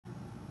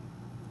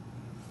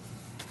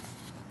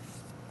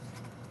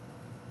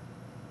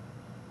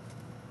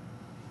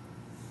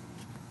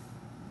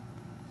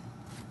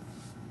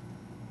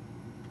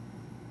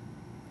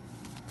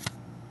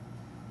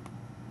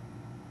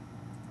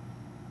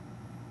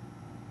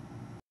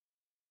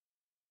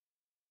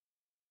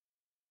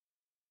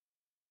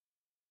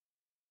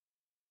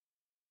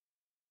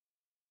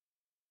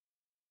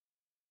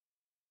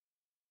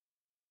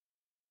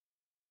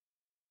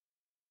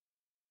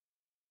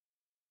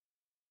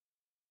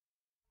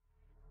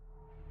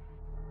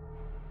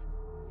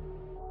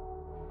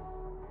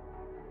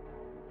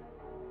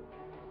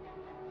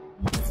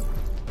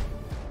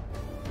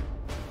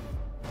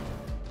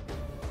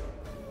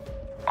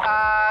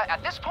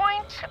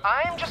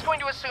I'm just going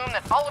to assume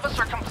that all of us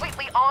are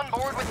completely on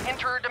board with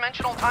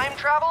interdimensional time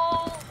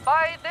travel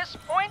by this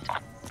point.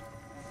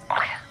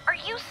 Are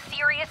you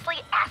seriously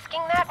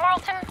asking that,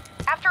 Marlton?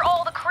 After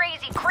all the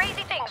crazy,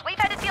 crazy things we've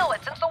had to deal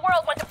with since the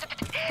world went to...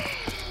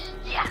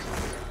 Yes,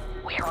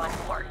 we're on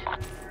board.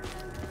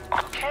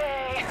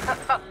 Okay,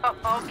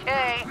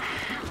 okay.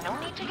 No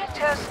need to get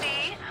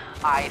testy.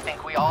 I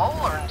think we all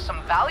learned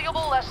some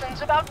valuable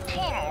lessons about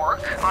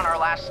teamwork on our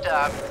last,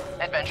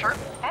 adventure.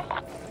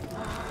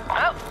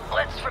 Well,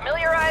 let's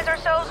familiarize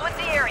ourselves with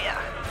the area.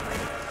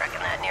 Reckon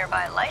that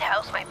nearby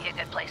lighthouse might be a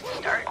good place to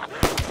start.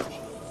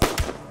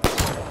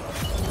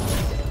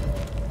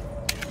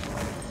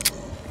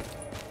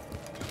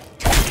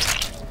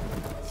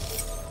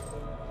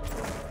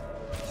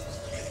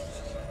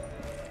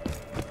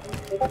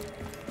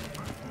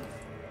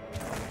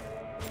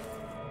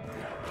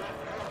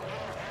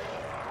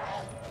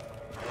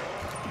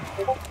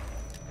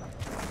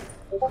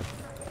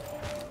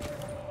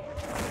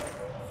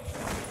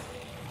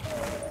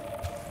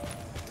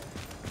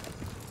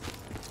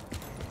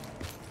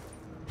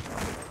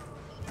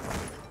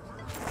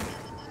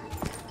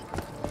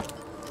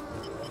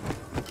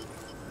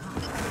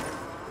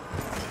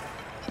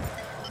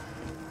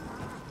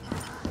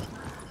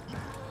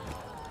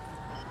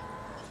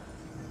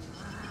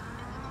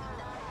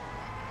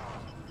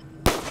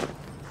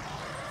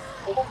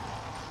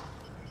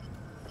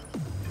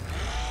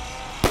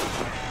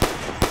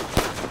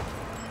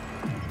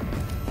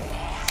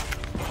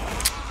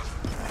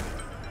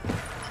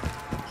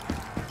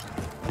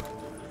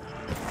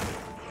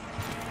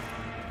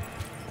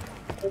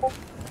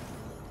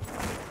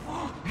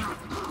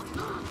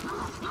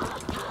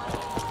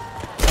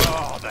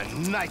 Oh,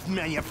 the knife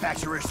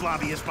manufacturer's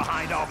lobby is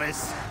behind all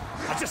this.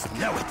 I just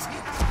know it.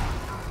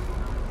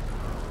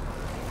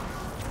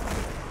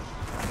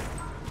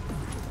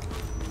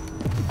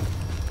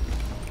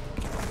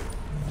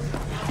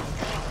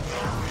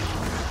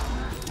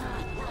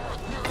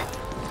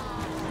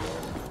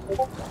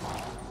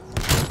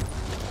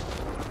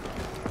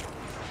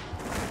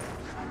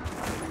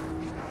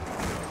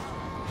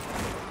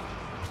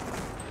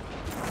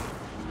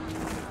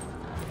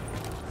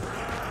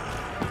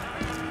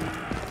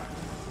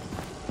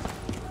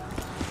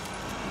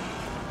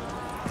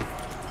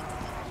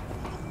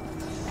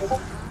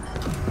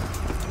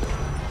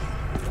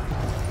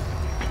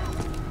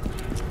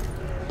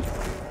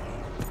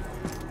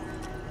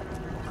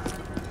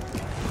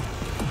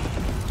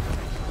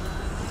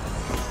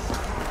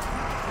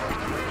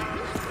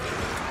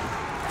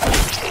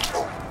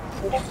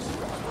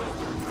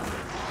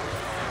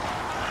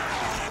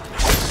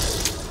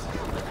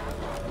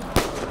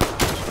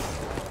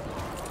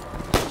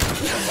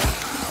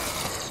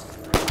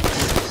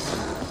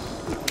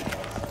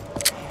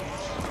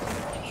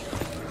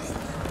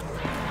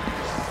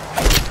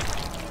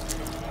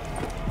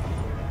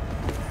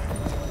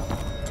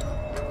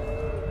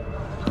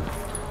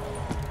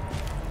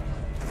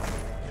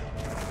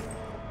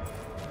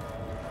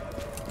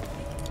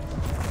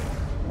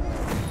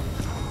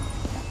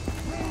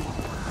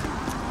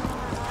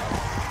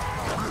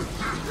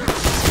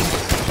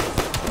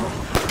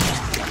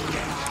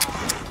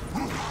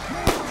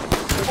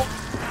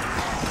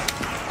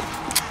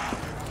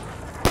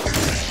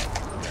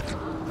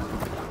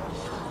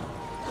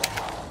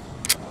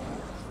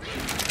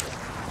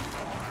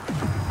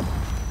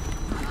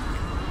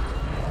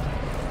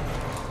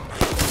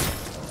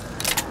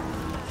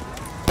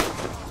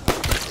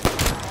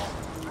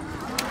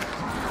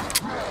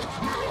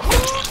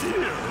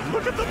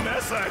 Look at the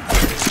mess I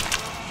made!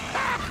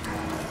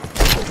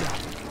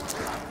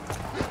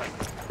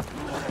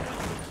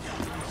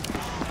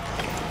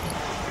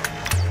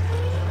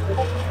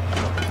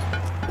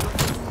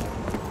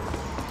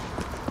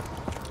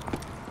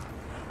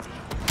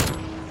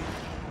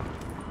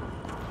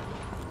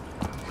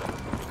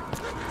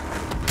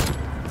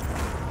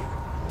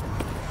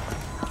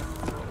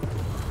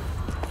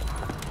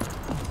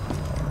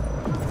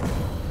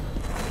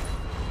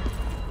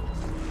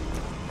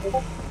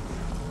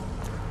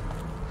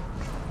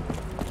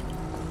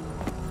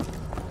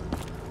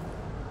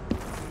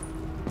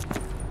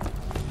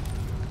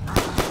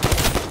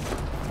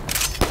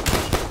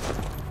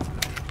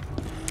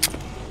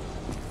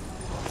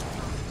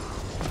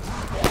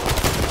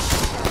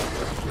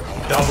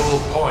 Double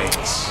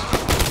points.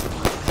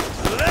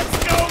 Let's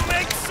go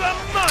make some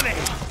money!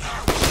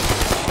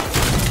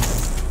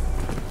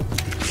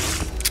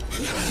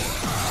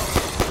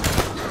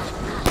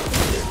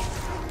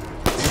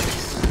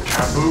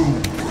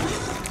 Kaboom!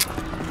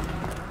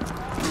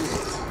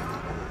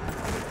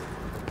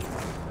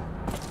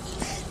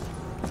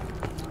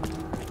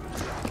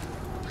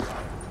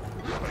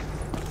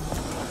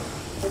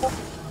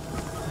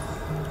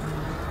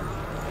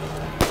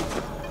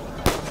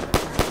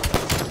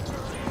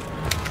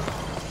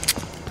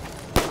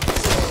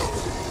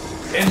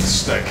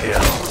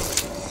 Insta-kill.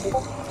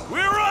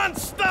 We're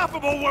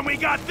unstoppable when we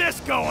got this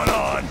going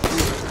on!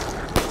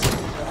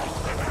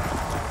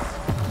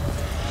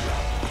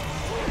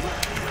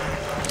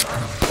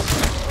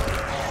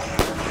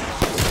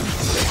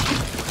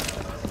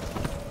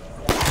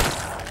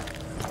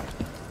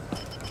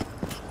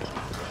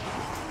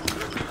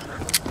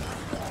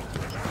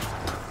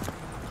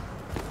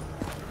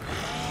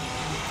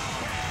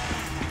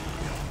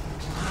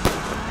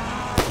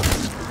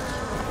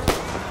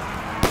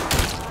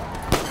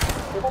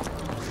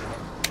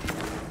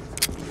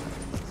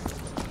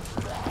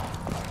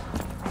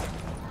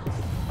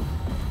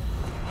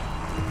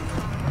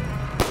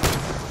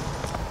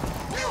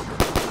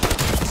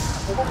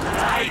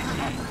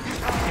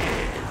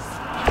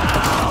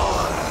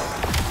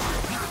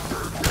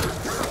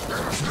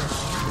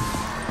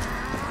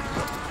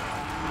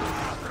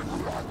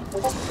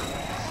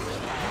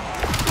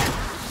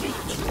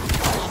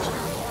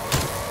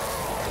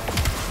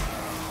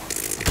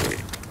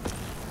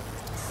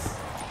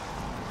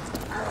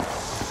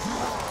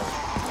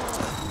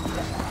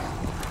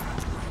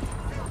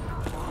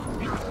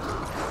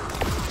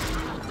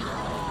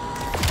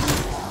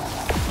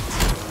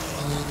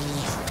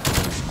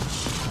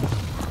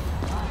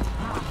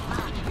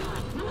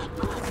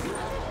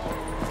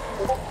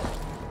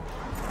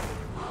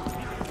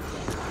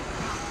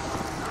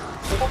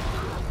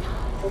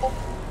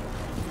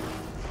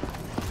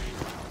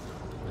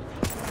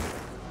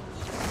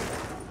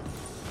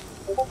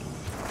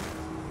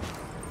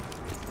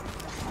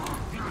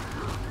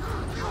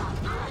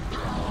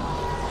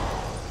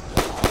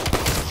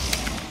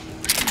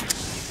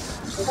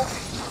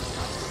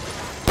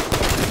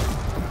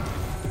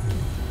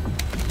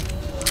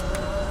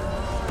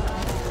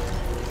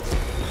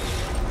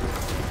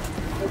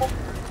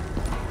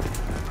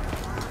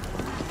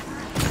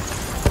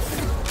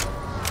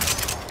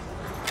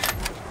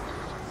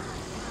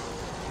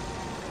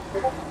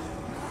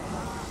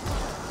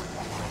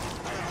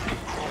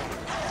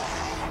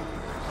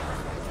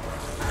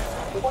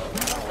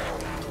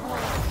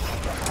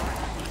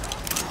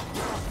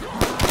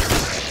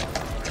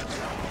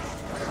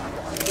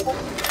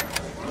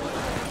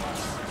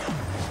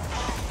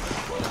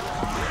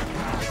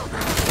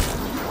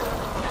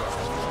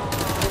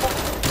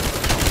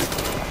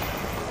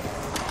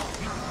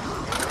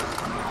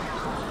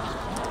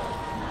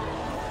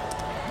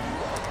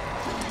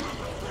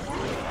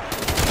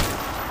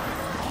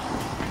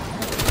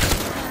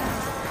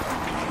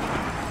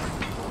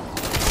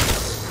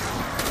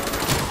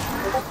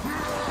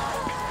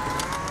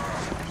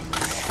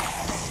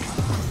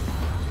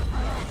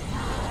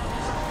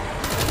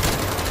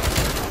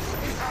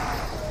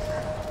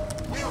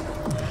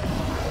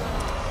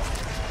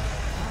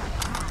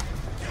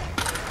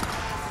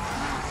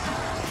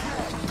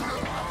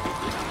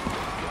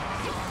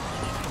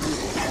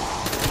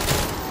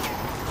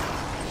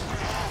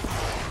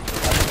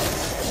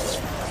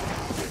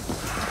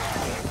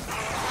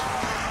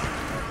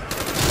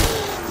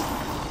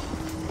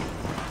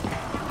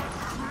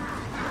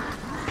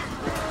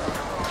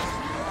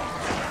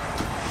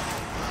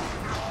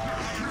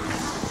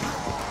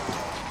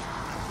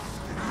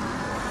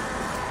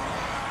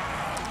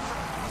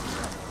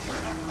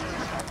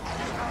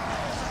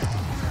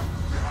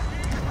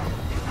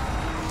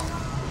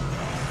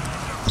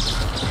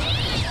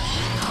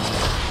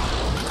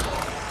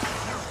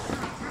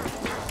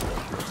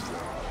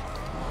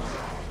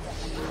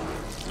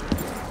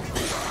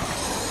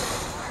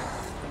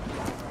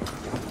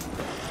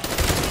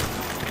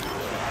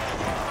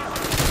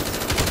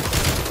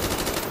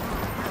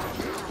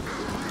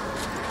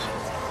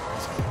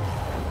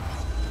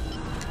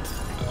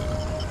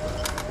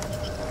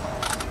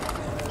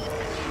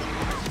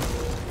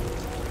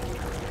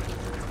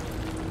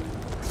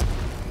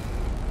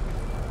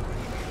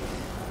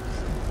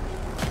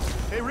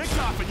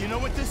 You know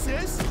what this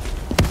is?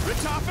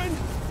 Richtofen?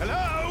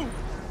 Hello?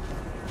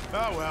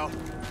 Oh, well.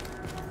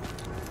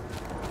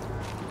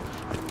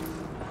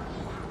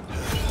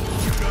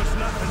 Here goes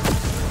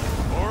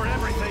nothing. Or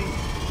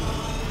everything.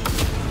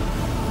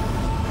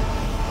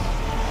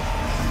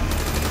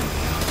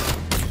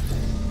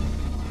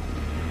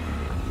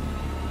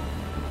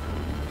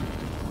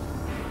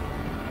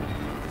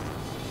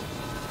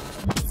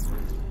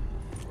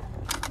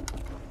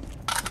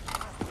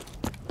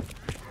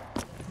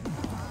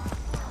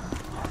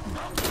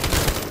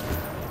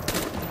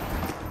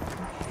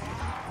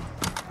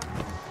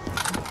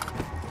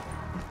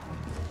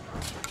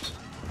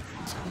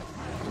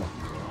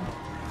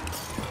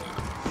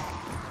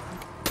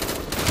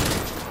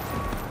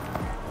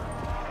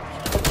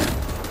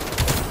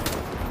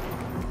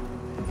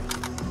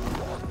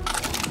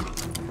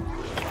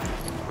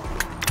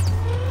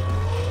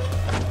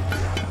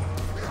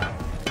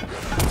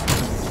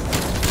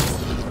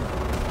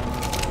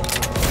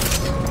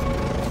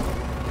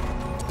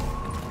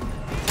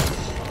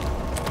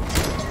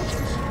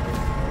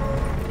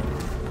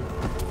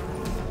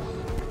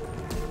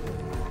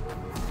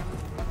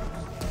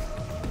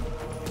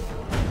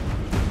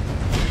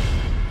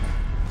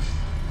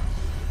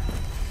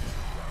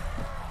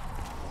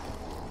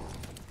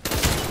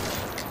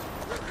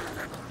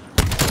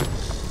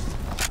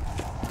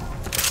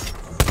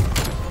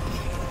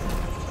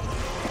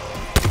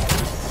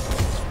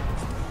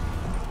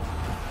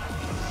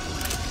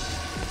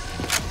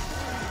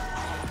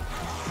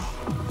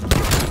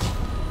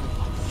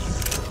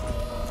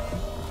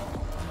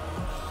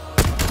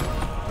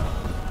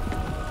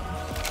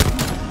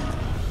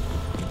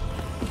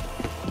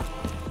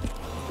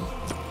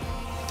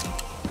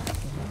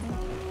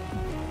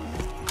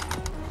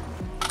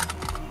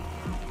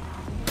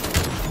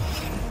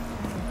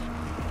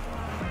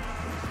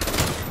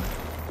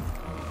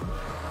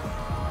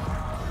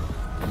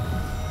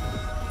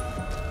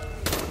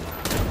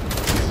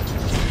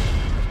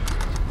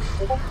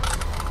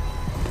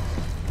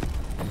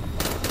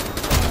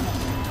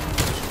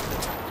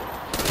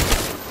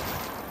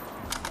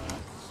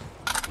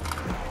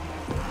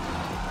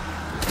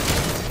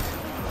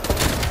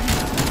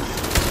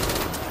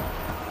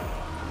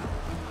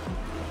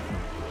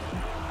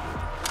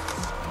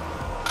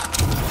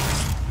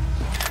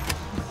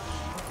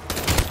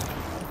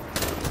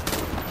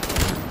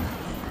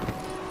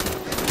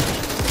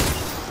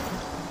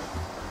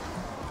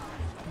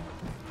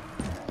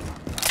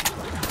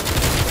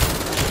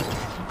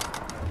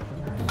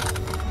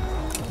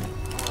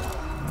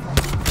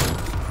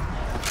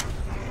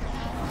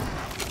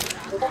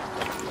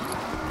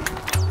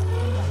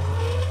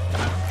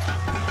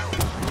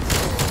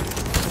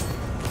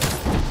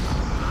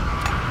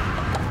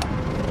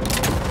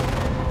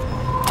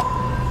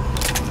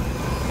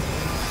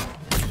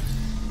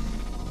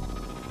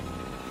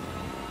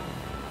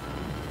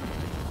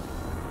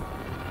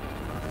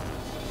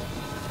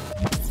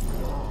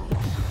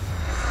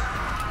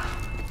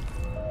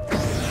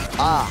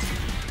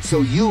 So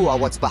you are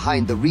what's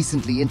behind the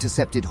recently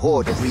intercepted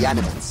horde of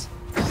reanimates.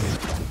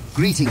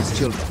 Greetings,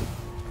 children.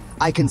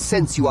 I can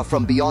sense you are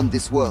from beyond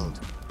this world.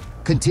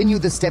 Continue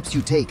the steps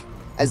you take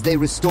as they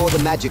restore the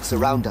magics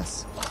around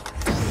us.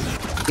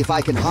 If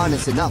I can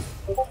harness enough,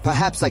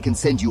 perhaps I can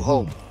send you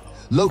home,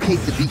 locate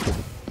the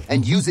beacon,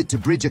 and use it to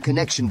bridge a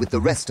connection with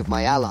the rest of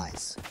my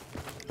allies.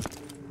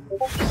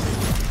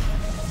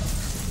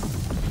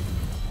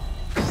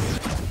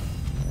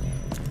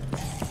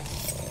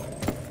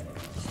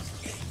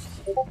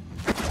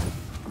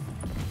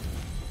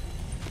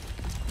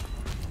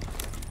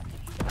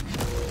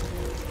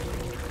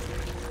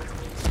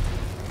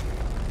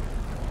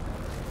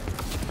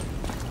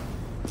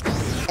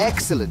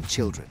 Excellent,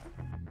 children.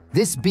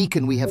 This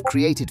beacon we have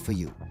created for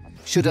you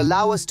should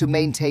allow us to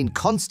maintain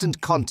constant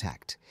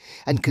contact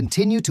and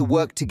continue to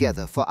work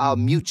together for our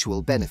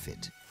mutual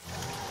benefit.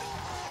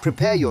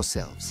 Prepare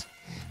yourselves,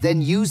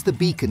 then use the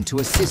beacon to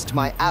assist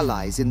my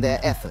allies in their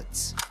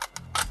efforts.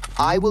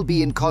 I will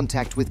be in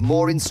contact with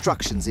more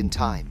instructions in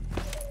time.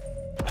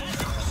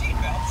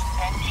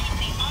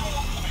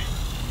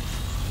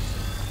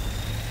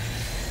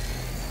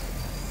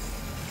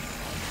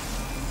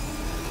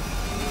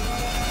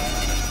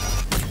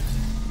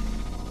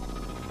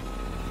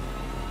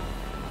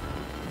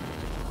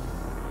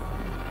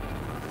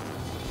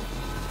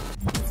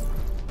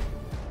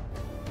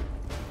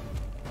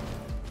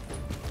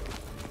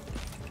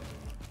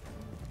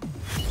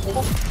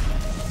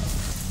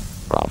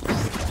 Problem.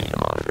 Data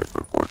monitors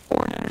report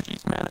foreign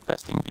energies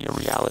manifesting via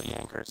reality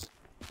anchors.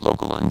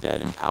 Local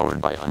undead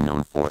empowered by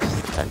unknown force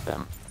to protect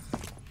them.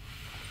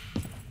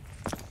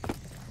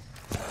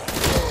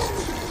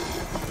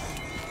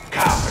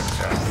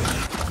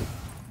 Carpenter.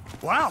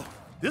 Wow,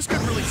 this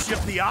could really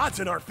shift the odds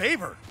in our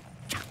favor.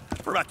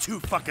 For about 2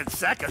 fucking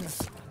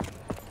seconds.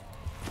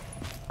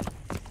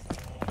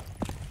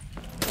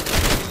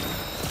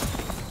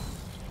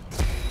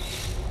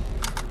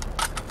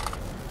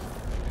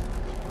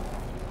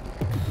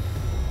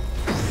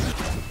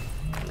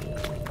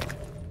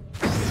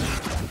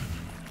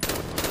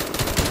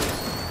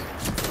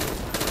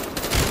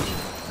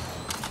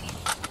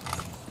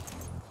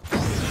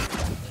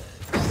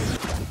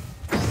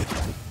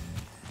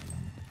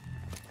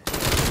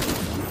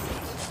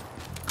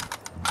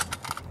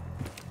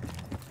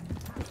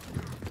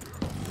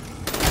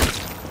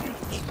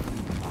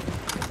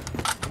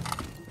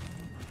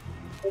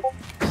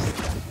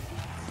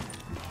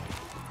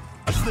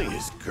 This thing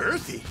is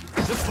girthy.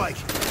 Just like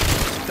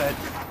that,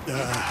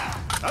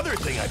 other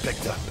thing I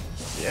picked up.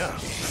 Yeah.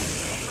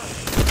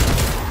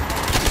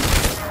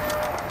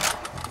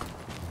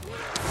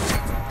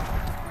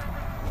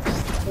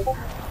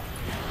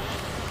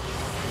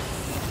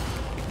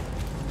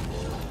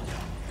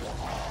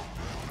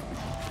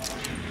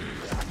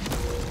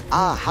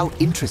 Ah, how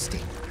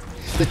interesting.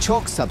 The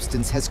chalk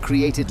substance has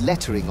created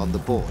lettering on the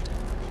board.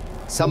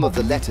 Some of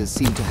the letters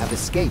seem to have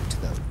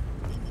escaped, though.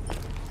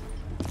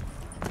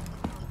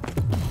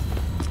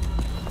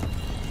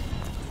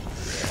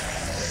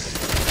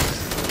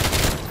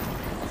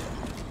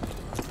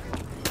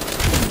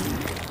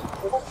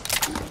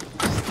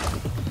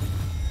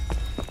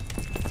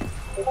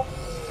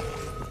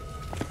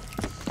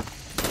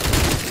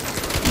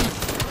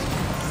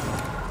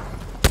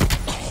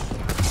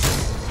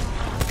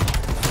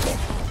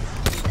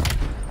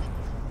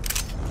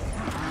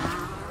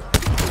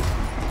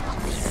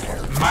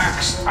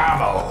 Max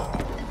ammo.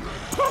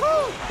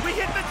 Woohoo! We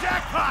hit the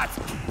jackpot!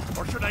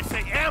 Or should I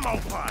say ammo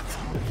pot?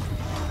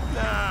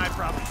 Nah, I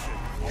probably shouldn't.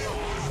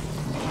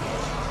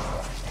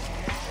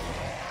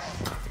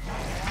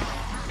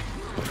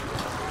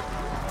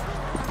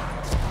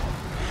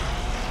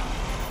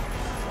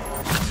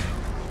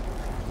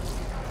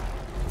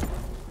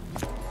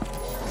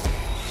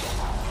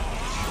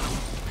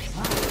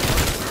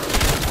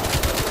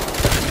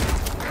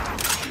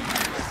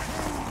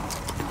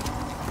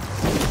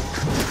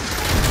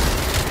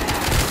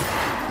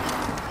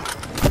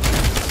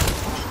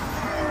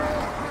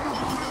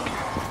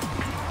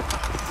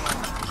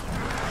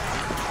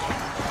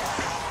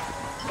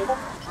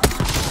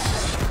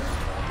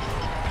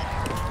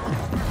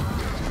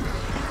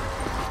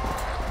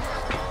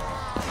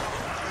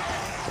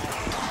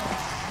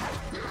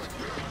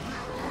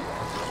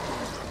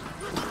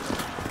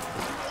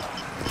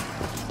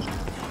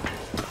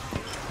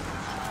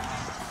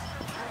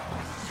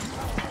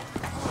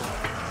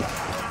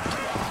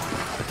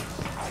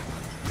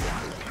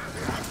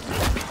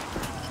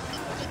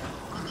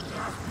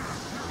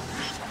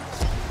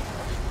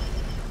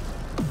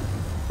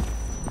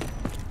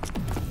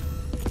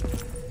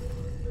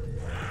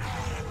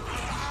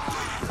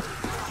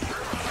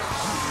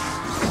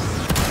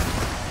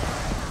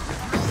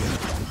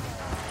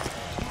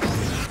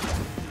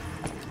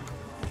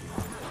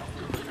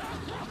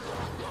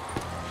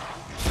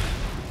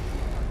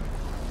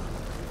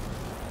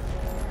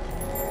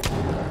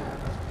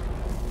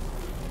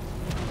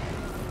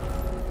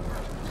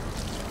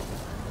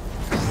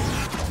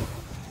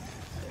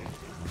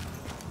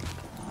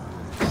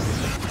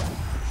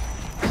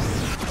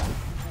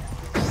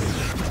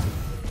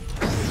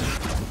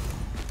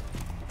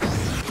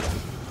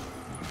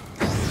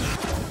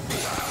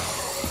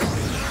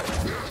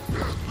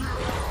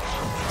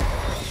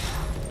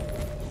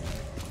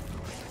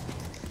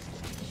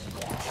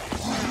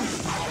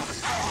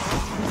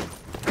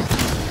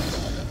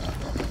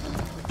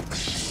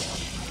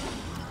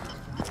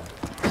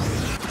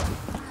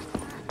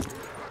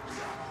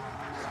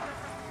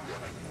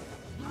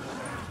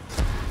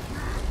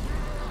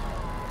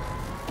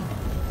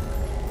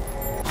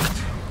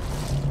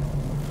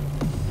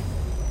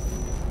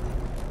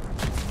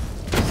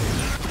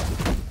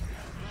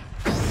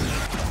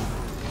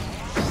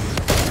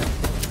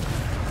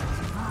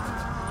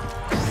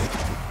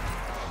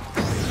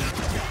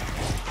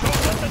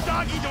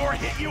 or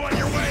hit you on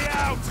your way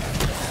out!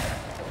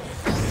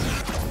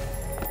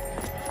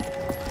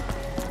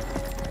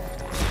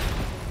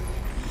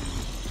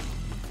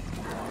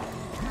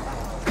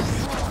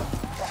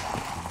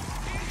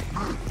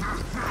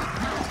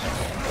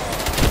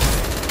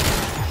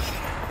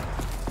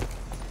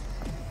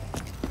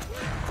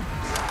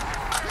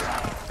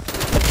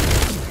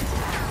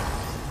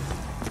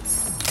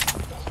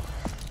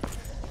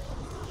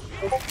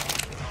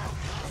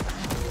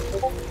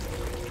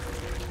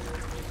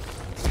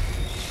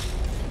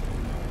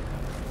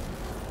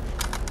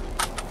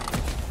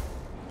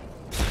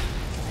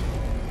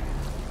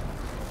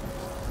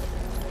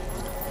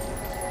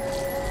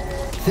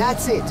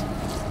 That's it.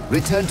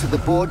 Return to the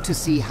board to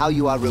see how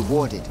you are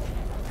rewarded.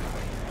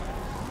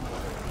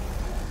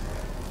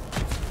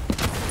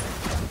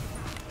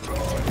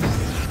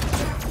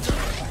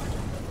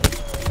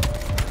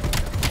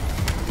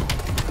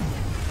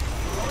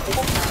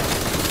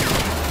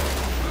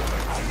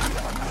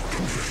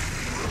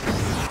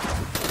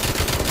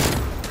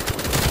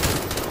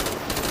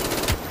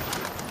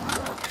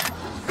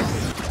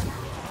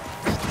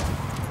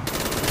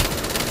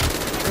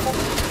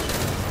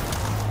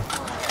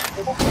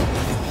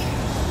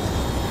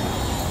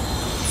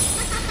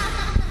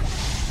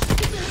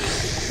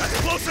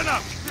 That's close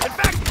enough! In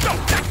fact, no,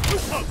 that's too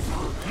close!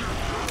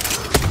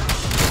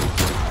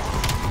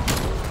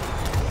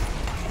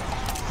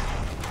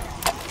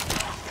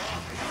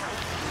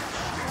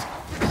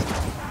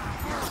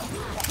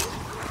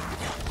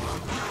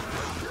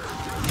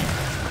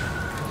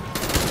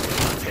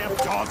 Damn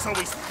dogs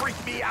always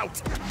freak me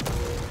out!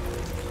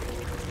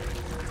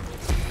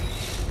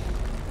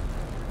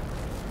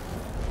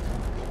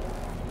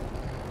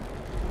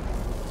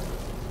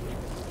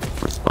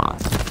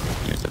 Response.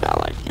 Use of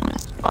allied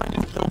humans to find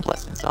and kill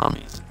blessed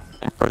zombies,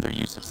 and further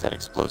use of said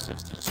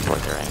explosives to destroy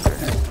their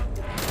anchors.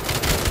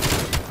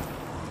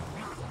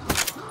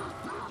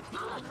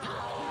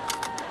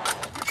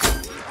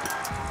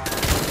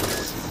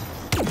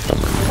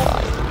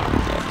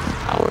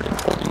 Empowered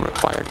and holding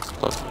required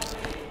explosives.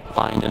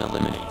 Find and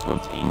eliminate to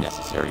obtain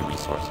necessary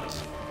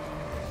resources.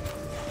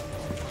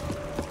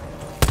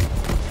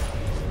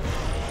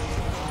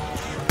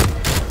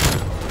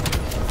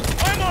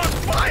 I'm on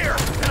fire,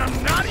 and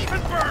I'm not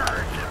even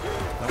burned!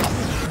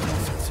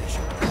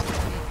 Sensation.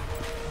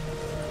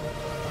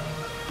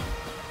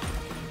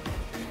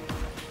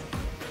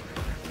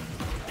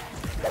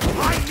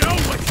 I know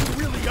what you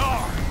really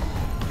are!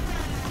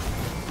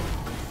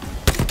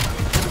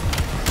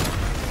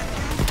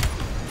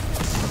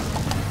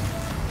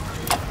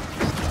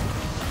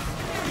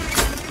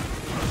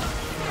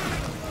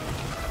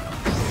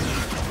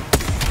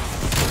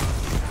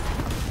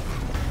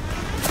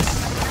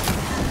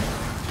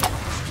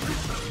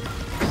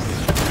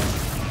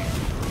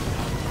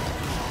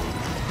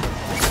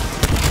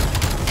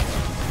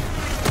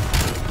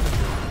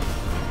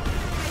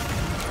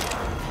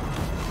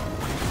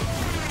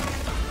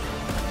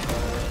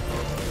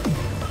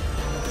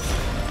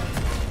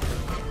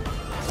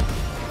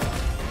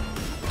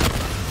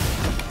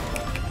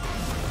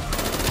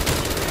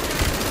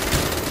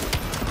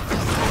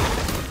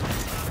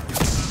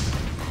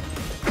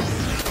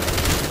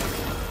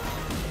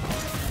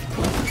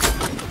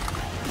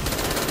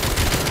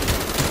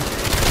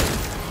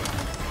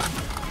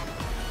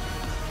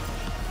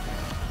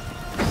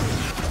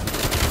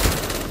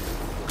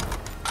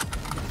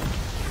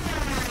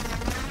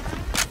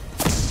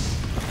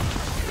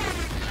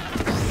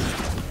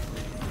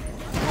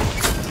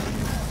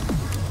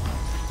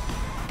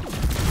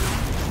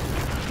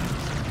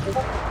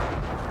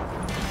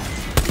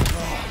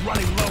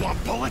 Running low on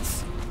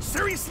bullets?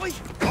 Seriously?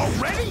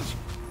 Already?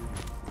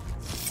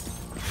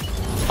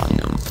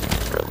 Unknown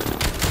signature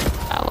eliminated.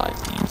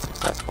 Allies deemed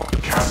successful.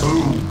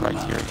 Kaboom!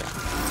 Criteria.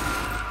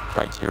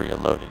 Criteria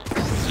loaded.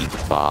 Proceed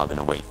with Bob and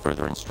await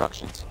further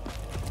instructions.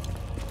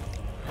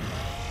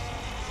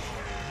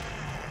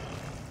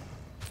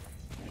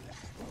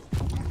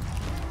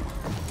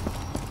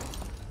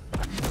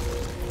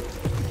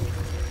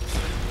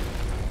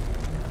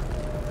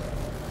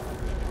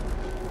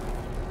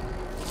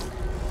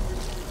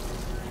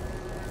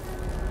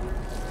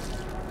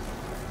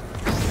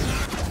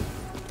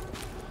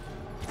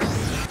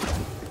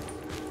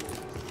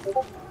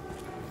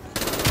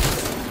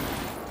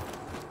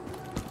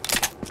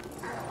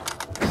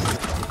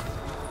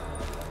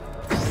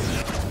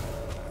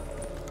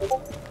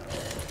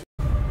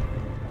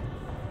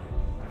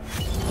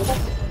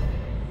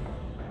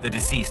 The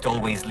deceased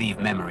always leave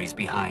memories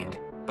behind,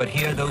 but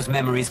here those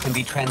memories can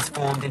be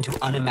transformed into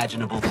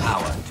unimaginable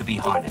power to be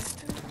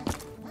harnessed.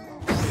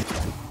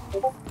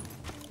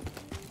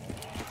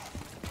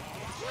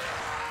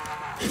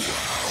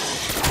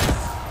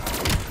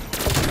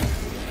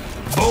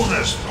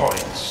 Bonus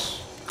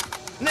points.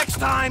 Next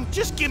time,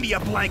 just give me a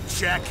blank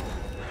check.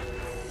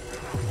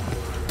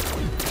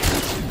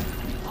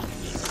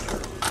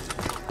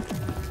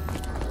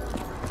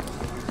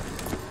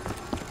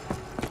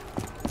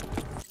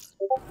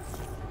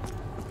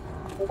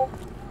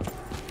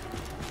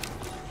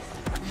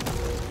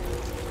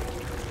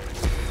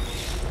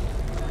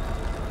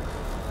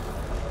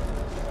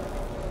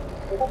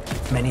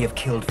 Many have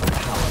killed for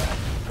power,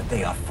 but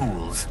they are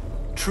fools.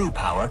 True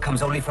power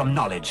comes only from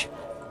knowledge.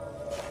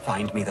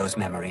 Find me those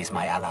memories,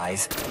 my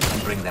allies,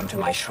 and bring them to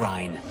my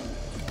shrine.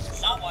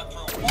 Someone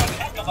threw one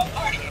heck of a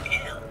party in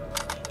here.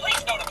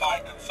 Please notify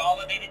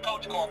Consolidated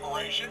Coach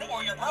Corporation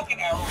or your broken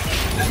arrow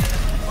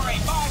representative for a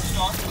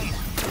 5-star please.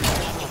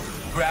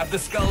 Grab the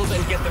skulls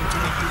and get them to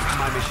be used in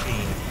my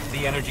machine.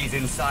 The energies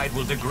inside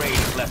will degrade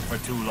if left for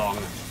too long.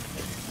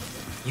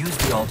 Use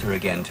the altar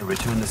again to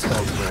return the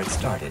skull to where it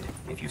started,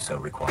 if you so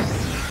require.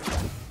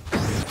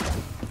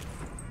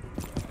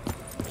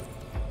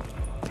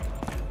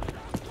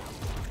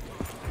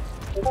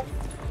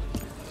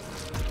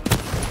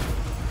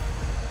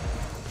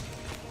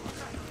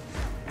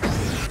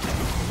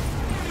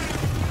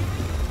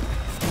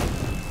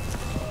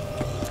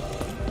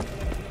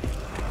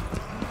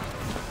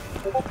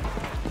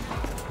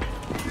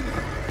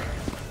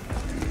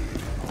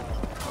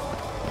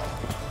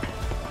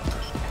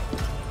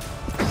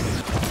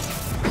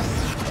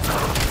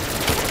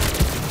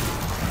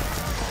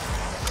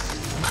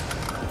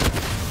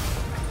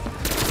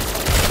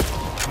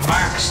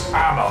 Max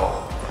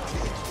ammo.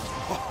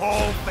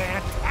 Oh,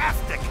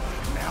 fantastic!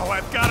 Now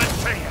I've got a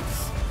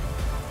chance!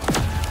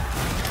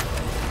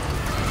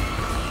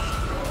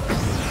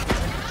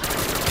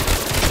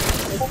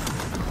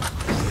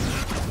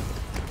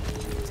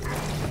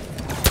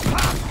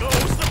 Pop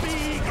goes the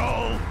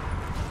beagle!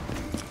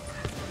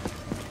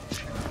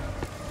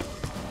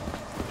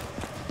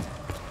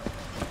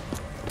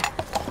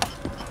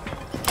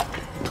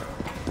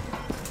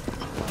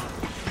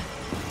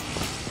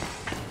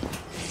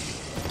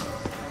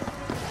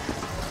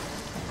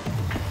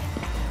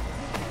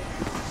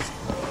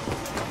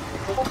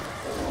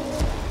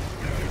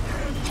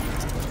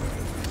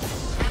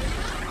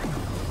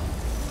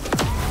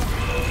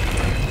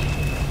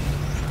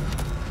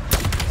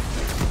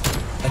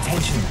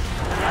 Attention!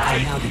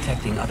 I'm now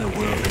detecting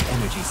otherworldly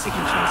energy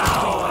signatures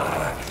of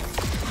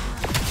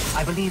Vae.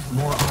 I believe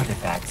more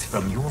artifacts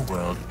from your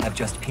world have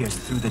just pierced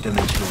through the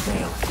dimensional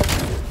veil.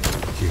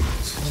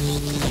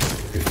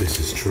 Humans, if this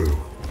is true,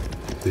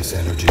 this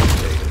energy and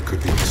data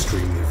could be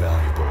extremely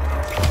valuable in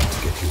our plan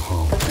to get you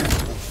home.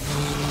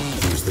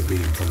 Use the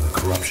beam from the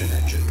corruption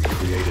engine we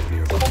created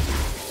nearby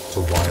to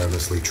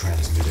wirelessly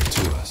transmit it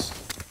to us.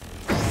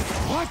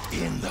 What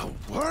in the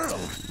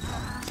world?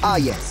 Ah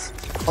yes,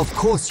 of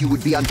course you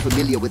would be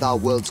unfamiliar with our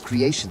world's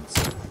creations.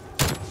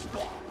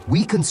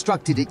 We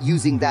constructed it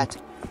using that,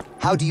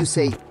 how do you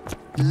say,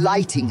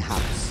 lighting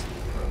house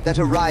that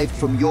arrived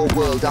from your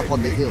world up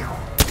on the hill.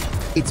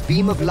 Its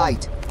beam of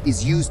light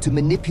is used to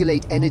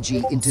manipulate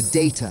energy into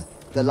data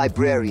the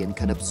librarian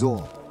can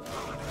absorb.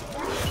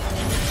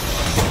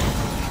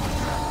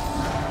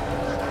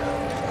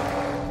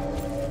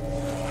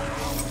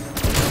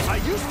 I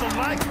used to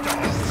like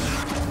dogs.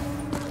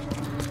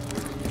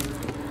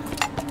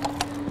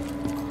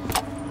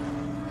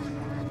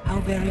 How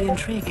very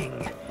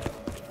intriguing.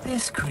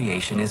 This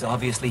creation is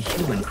obviously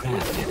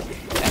human-crafted,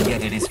 and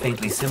yet it is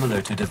faintly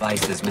similar to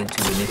devices meant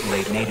to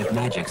manipulate native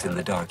magics in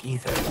the dark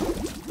ether. I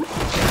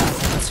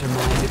would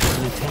surmise it was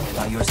an attempt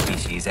by your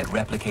species at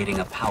replicating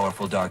a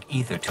powerful dark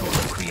ether tool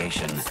of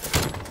creation. I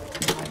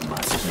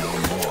must know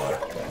more.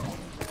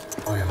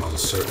 I am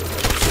uncertain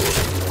that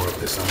absorbing more of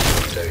this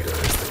unknown data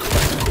is the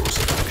correct course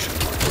of action,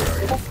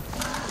 librarian.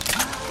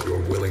 Your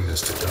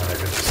willingness to dive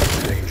into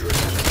such dangerous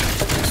energies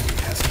makes me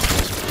hesitant.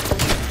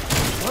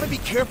 Want to be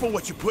careful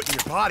what you put in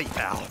your body,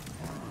 Val.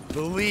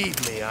 Believe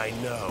me, I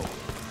know.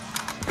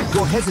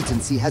 Your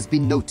hesitancy has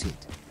been noted.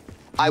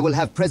 I will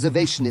have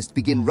preservationists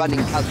begin running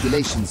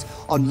calculations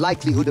on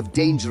likelihood of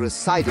dangerous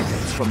side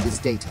effects from this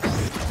data.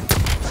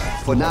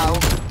 For now,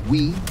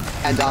 we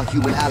and our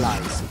human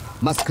allies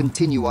must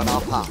continue on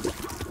our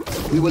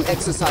path. We will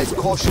exercise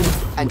caution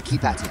and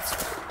keep at it.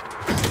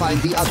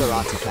 Find the other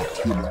artifact,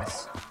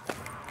 humans.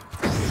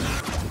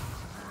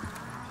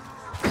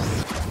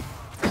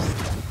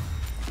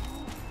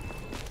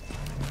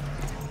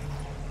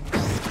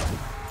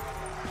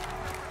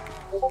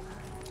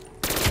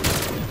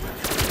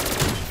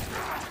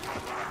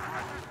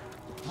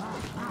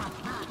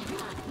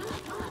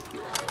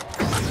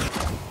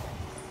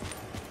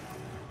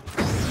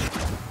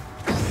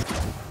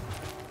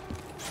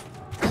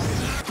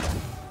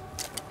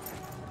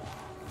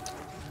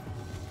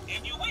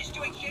 If you wish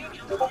to exchange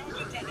your rooms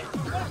attendant for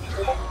working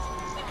hours,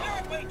 the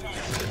current wait time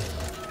is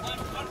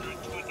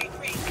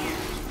 123 years.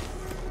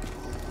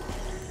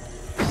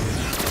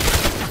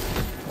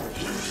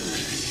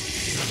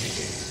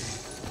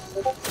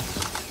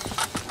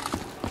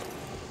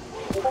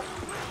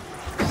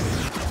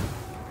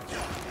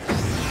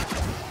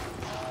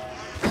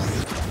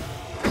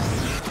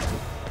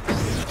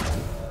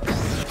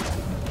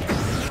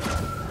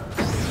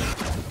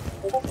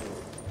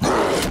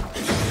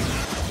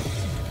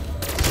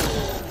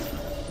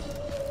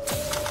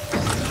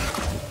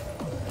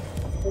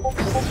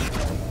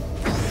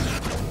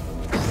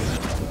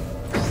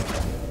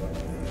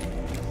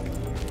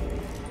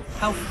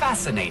 How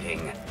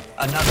fascinating!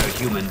 Another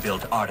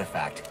human-built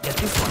artifact, yet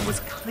this one was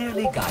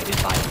clearly guided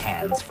by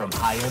hands from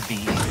higher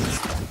beings.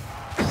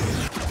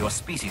 Your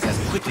species has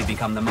quickly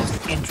become the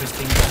most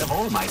interesting bit of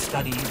all my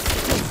studies.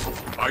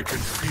 I can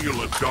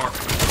feel a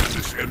darkness in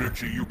this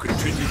energy you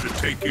continue to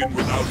take in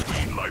without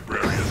heed,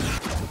 librarian.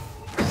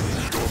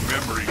 Your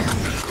memory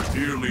units are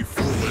nearly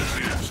full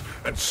as is,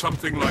 and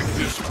something like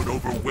this could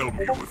overwhelm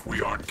you if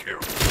we aren't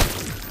careful.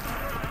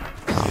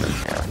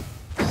 Commentary.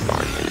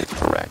 Guardian is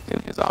correct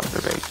in his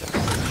observation.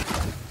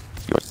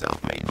 Your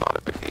self-made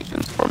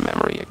modifications for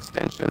memory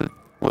extension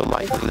will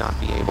likely not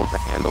be able to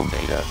handle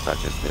data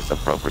such as this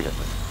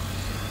appropriately.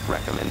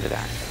 Recommended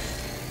action.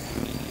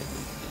 Immediately.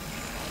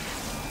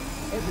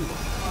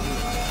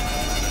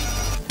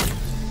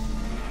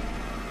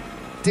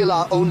 Still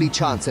our only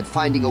chance at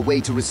finding a way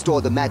to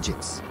restore the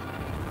magics.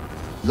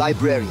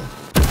 Librarian,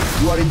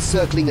 you are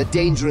encircling a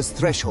dangerous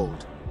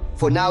threshold.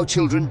 For now,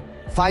 children,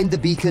 find the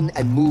beacon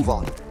and move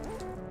on.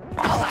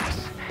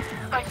 Alas,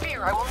 I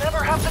fear I will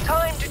never have the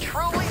time to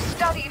truly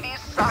study these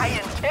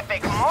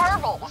scientific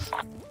marvels.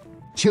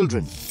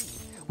 Children,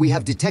 we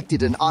have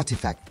detected an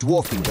artifact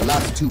dwarfing the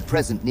last two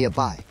present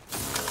nearby.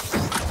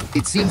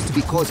 It seems to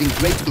be causing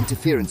great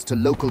interference to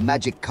local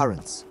magic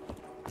currents.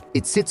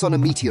 It sits on a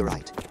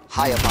meteorite,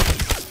 high above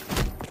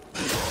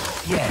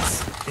us.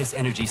 Yes, this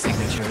energy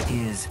signature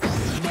is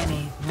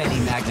many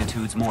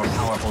magnitudes more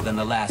powerful than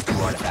the last two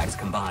artifacts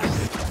combined.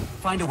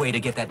 Find a way to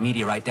get that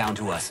meteorite down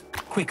to us,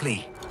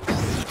 quickly.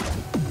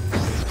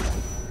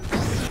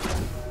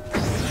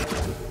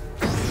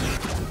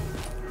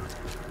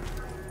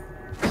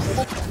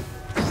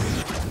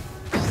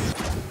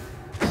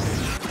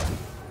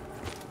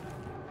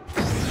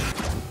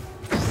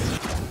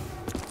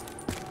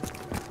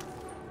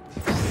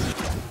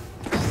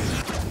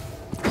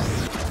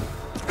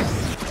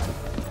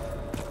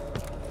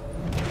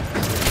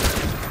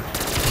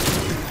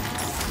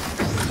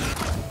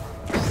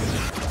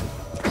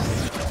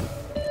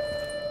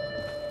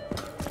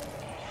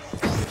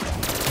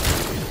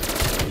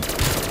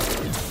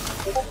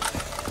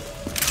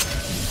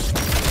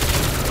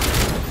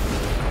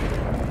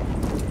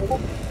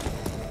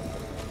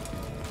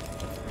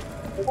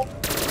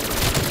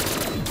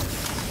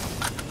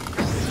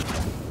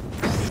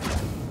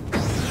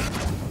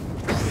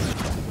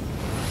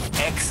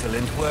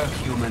 Excellent work,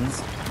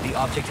 humans. The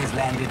object has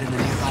landed in the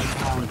nearby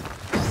town.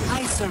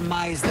 I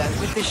surmise that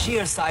with the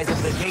sheer size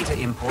of the data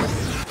import,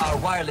 our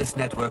wireless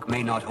network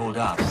may not hold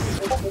up.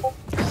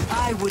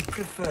 I would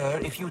prefer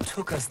if you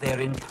took us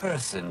there in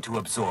person to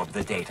absorb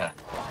the data.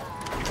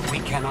 We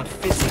cannot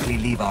physically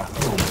leave our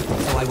home,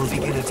 so I will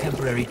begin a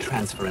temporary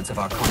transference of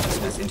our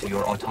consciousness into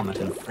your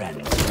automaton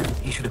friend.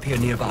 He should appear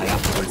nearby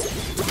afterwards.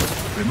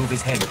 Remove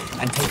his head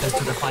and take us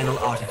to the final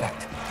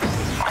artifact.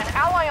 An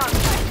ally on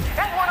site,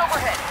 and one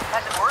overhead,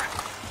 as it were.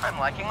 I'm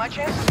liking my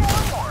chances more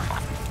and more.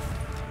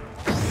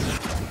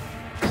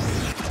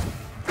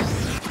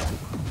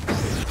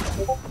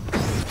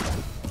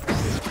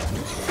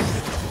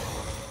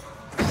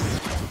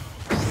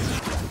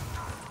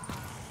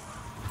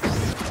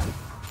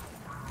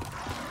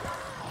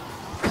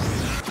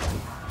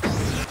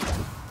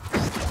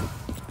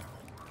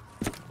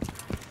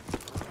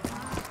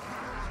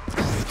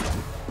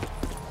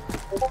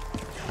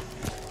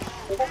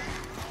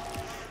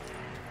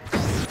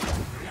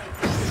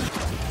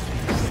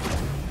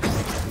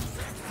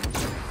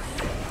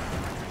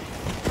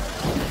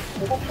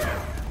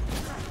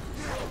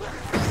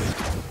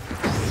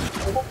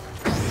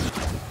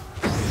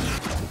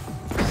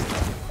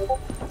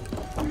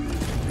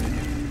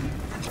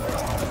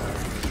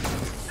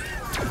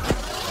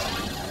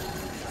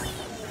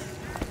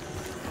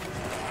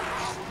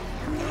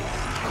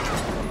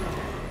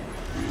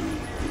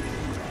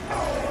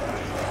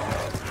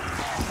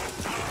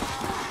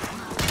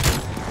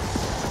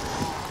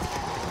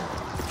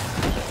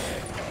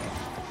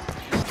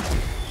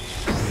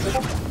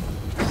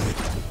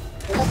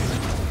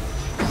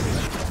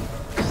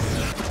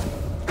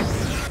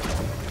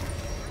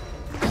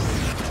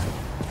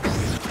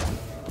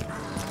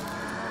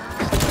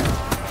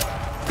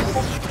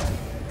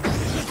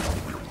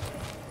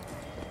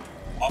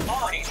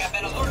 Authorities have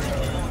been alerted to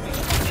your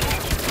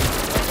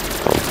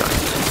Hold tight.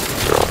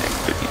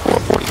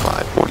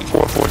 0x5445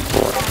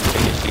 4444.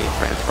 Initiate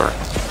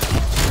transference.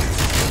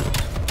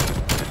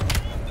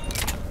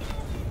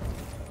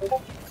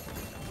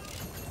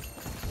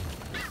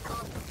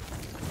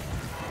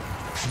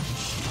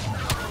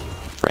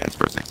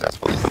 Transfer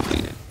successfully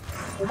completed.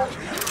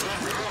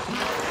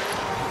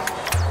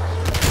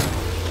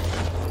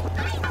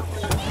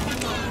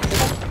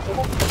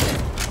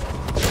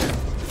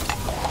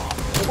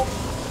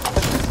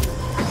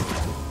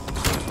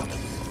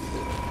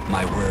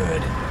 My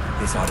word,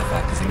 this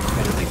artifact is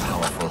incredibly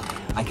powerful.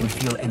 I can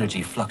feel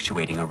energy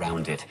fluctuating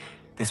around it.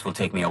 This will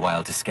take me a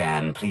while to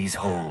scan. Please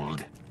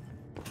hold.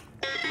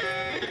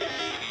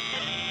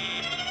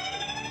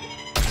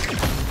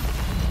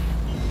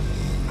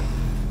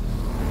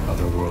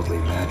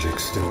 Otherworldly magic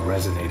still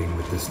resonating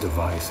with this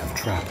device have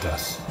trapped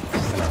us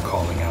and are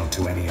calling out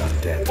to any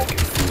undead that can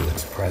feel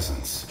its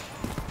presence.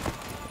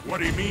 What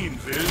he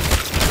means is,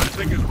 this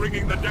thing is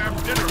ringing the damn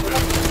dinner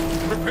bell.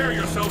 Prepare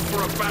yourselves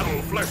for a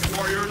battle, flesh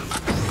warriors.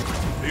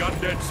 The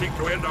undead seek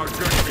to end our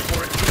journey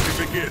before it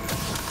truly begins.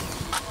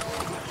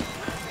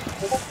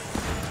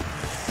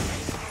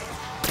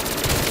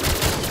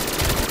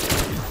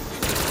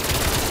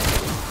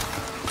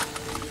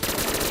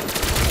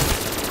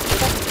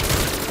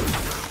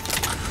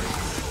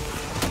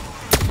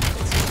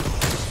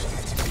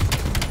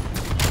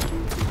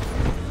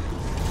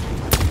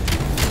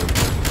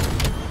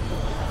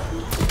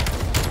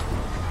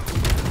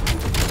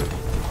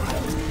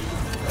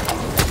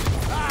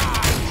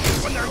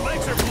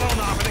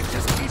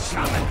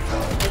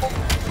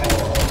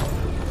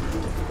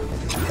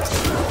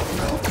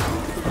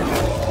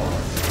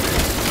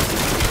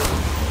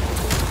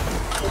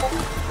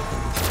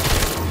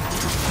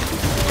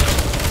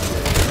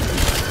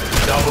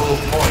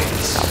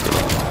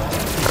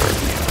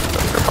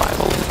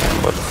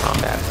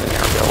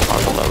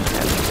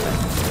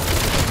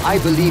 I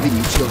believe in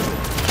you, children.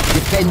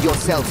 Defend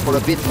yourselves for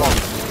a bit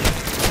longer.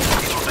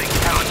 People think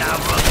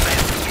countdown runs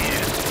fast from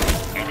here.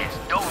 And it's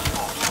those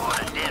folks who are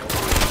the dead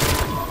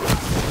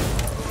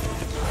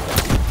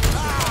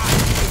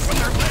when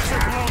their legs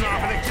are blown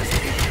off and they just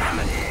keep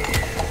coming.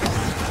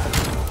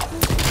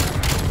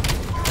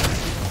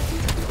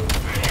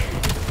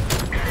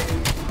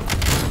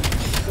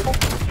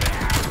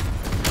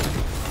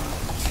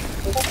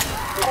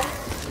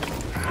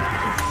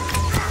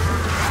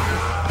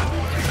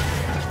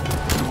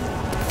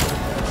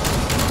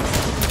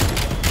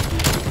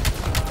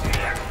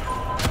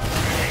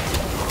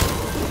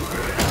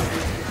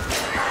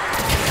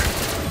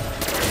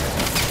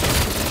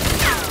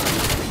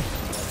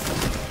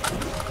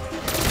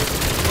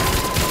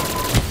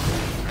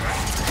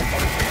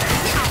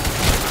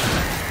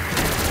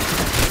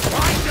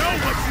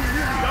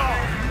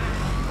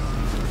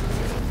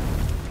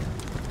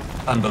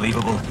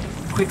 Unbelievable.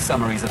 Quick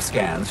summaries of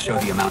scans show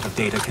the amount of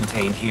data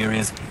contained here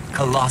is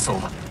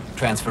colossal.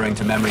 Transferring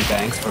to memory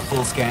banks for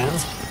full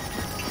scans.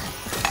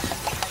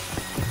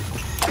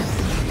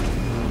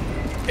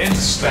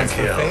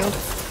 Insta-kill. Failed?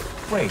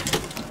 Wait,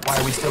 why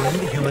are we still in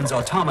the human's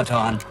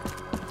automaton?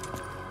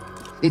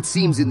 It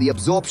seems in the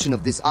absorption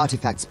of this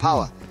artifact's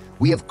power,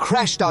 we have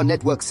crashed our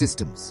network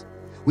systems.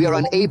 We are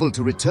unable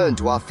to return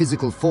to our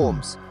physical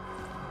forms.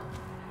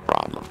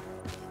 Problem.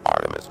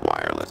 Artemis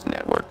wireless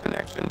network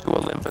connection to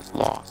Olympus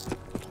lost.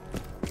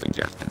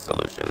 Suggested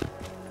solution.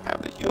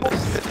 Have the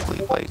humans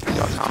physically place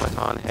the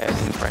automaton head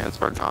in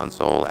transfer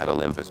console at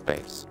Olympus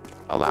base,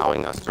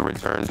 allowing us to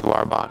return to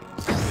our bodies.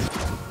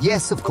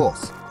 Yes, of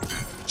course.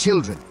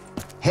 Children,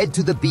 head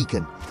to the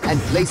beacon and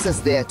place us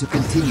there to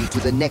continue to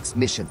the next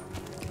mission.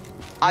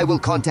 I will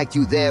contact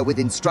you there with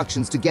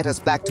instructions to get us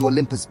back to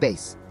Olympus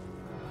base.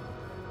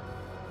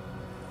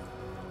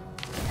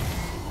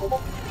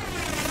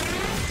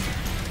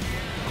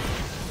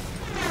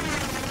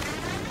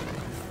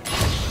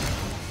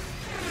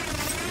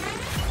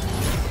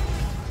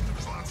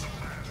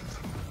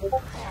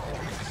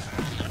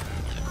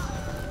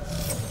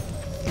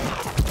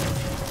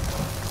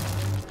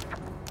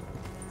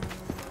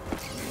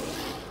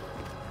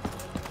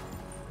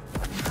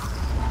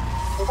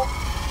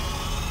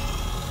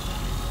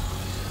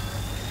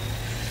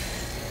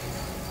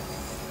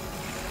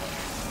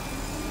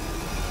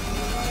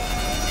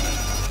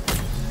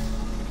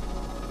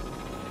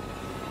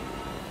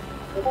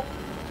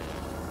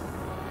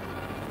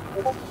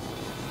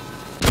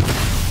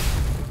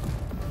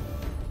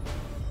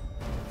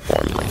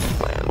 Formulating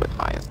plan with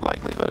highest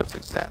likelihood of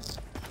success,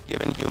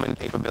 given human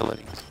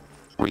capabilities.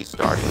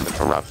 Restarting the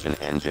corruption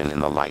engine in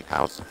the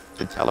lighthouse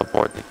to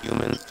teleport the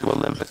humans to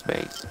Olympus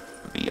base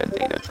via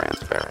data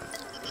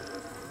transference.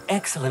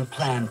 Excellent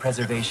plan,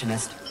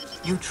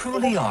 Preservationist. You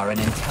truly are an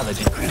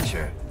intelligent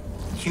creature.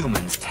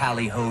 Humans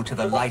tally-ho to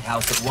the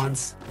lighthouse at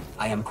once.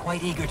 I am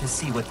quite eager to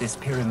see what this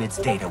pyramid's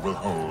data will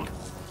hold.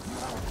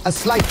 A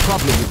slight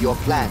problem with your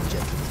plan,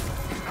 gentlemen.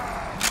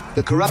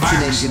 The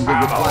corruption engine will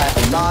require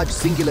a large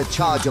singular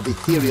charge of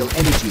ethereal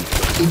energy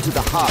into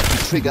the heart to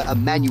trigger a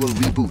manual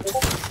reboot.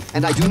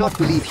 And I do not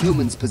believe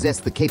humans possess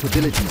the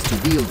capabilities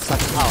to wield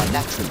such power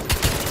naturally.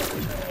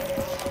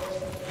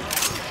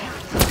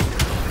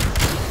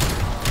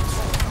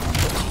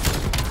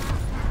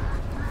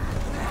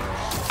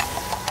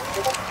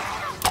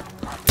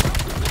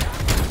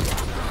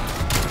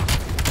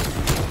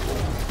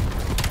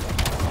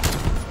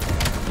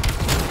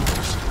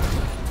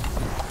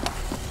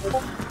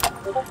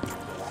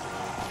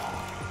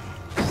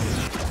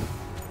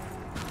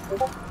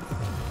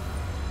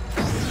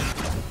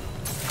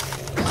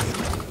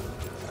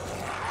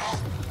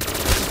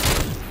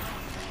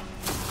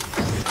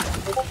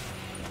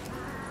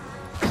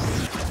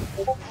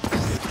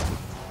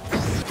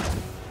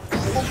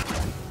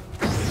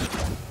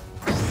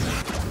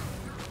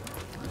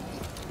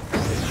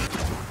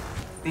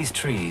 These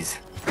trees,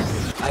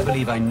 I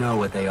believe I know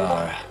what they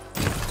are.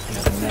 They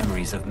are the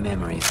memories of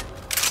memories,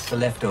 the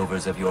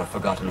leftovers of your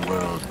forgotten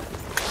world.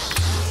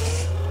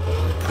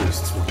 The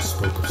priests once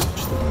spoke of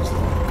such things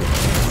long ago.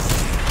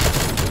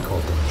 They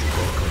called them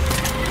Jugoku.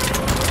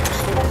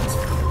 Stories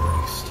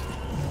erased.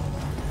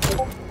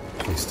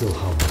 They still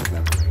hum in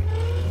memory.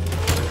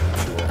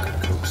 Perhaps you all can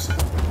coax some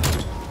of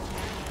them out.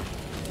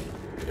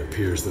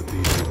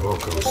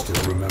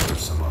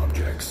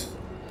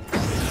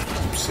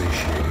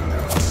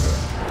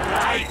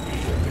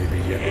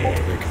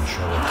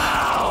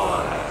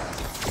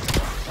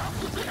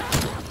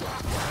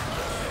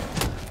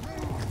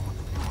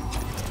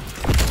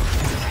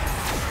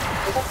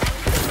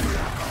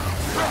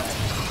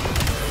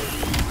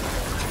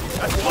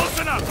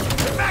 Listen up!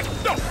 Get back!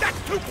 No, that's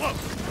too close!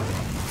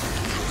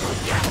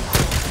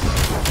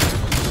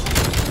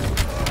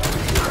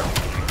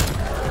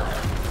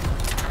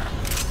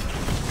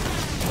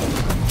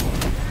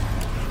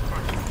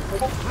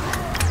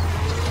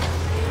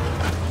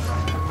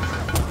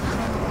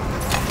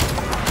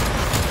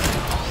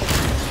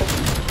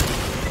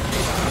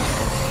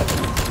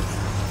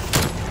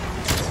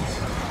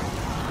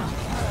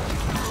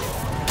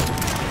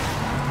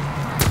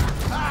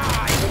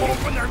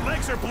 When their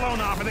legs are blown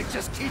off and they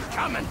just keep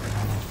coming.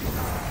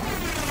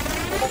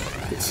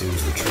 It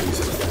seems the trees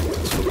have thanked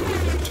us for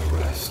putting them to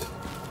rest.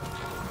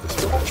 This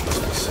branch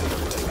must be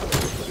sacred to them.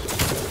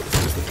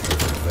 It is the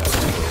perfect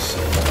vessel for a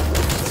soul.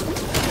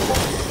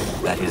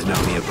 That is no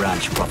mere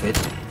branch, Prophet.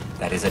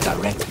 That is a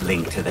direct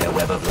link to their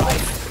web of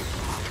life.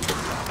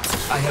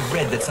 I have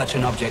read that such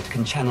an object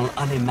can channel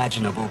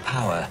unimaginable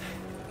power.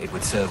 It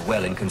would serve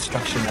well in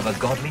construction of a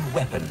godly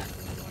weapon.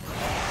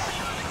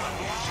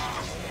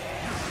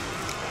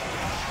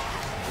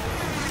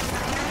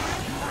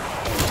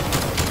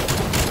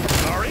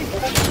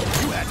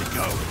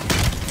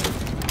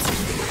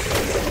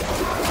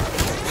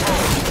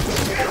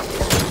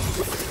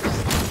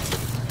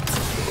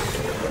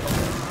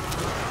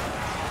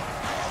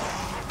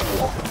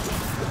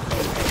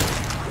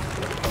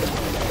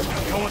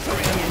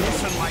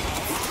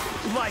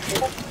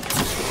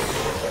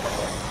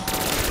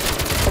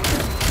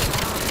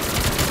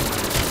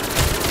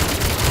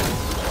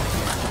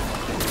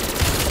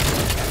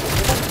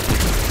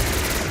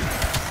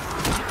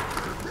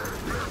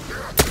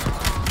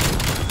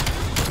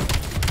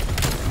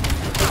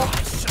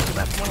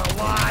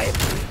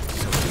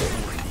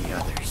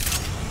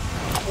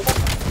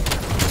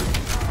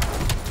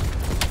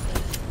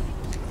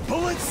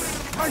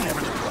 Bullets are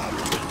never the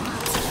problem.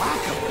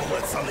 Lack of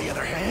bullets, on the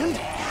other hand.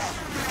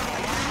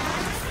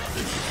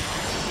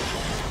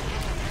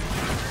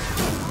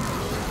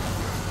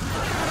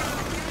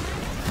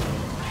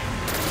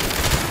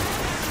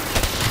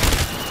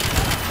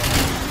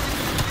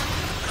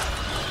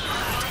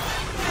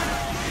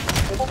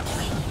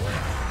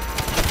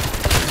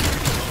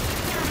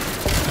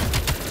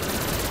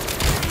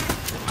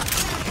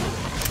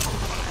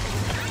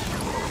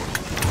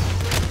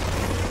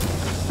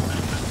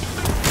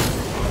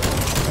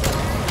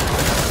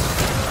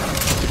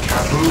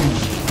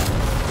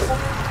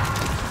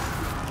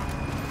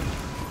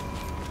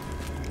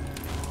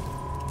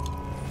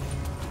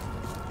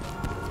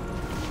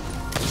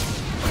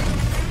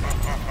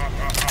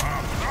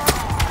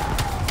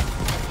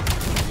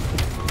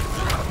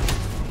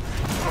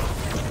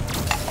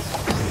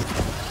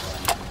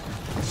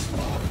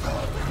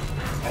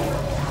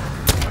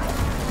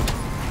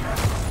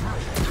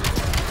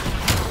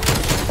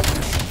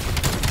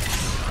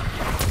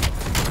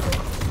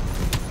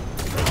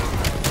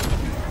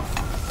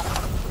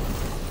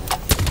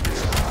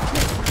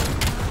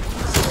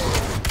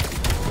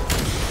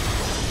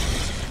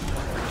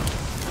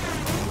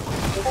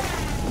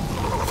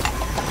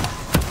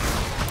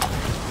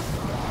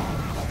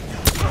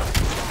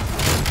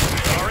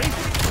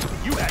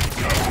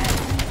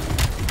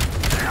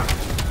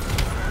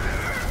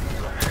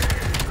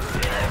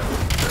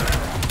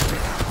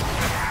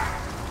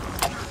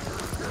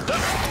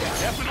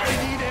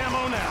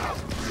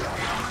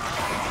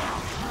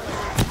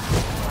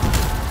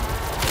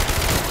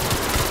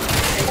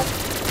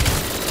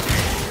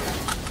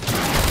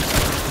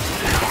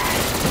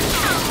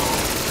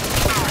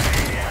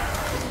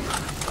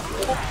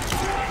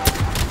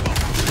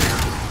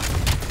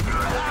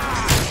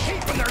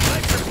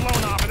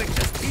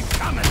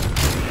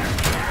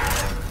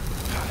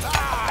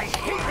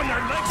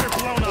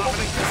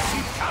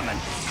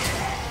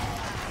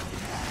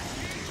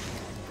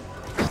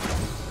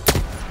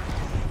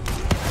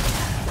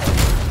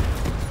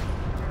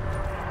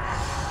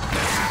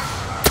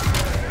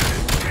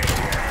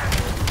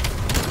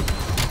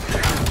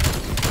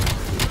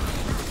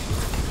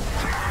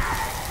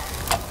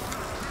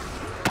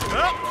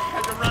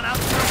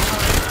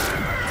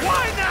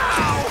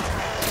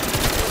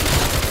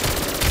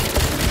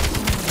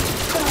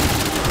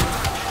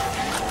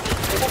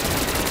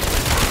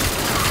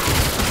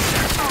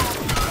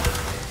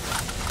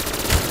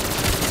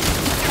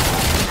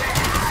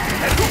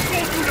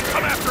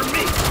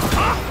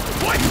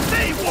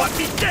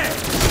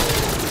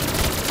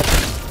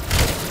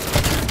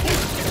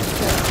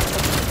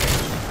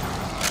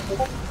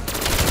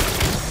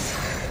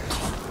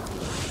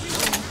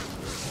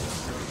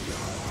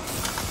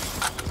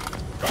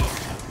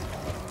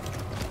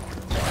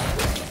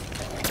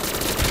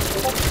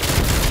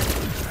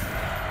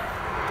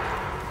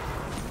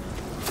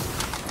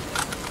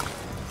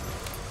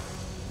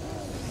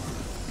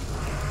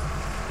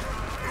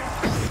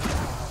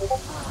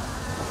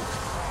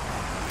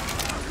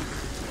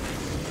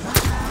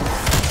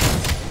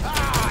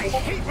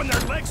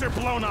 Are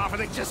blown off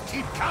and they just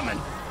keep coming.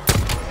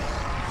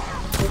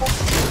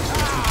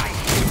 I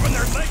hate when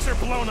their legs are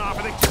blown off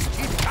and they just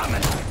keep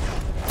coming.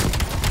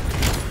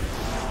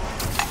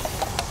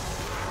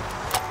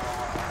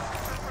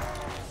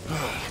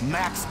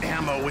 Max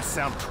ammo would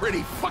sound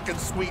pretty fucking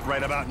sweet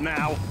right about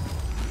now.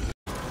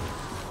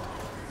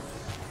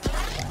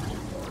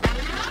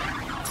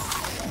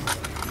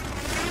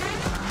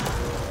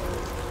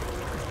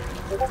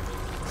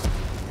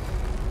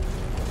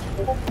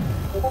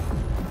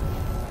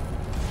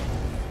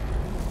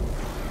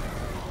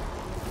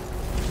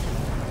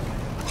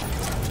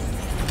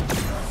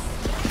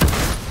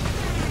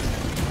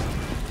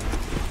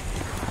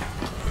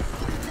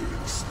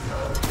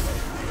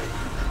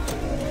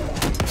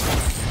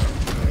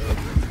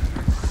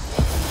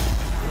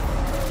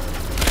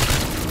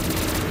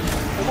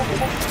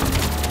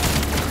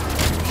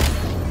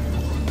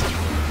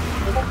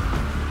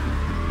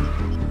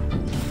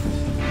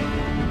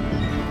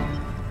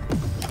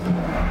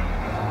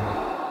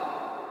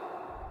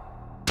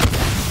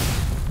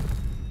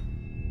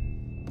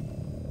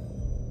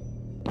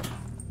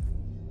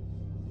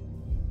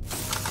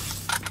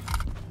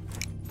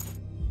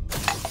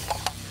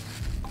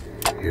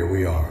 Here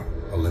we are,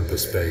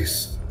 Olympus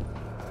Base.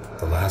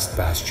 The last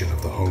bastion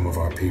of the home of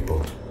our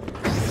people.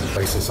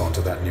 Place us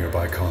onto that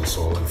nearby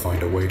console and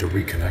find a way to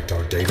reconnect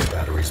our data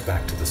batteries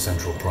back to the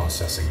central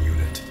processing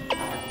unit.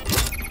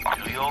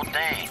 Do your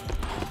thing.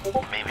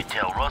 Maybe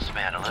tell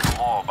Rustman a little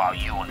more about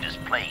you and this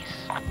place.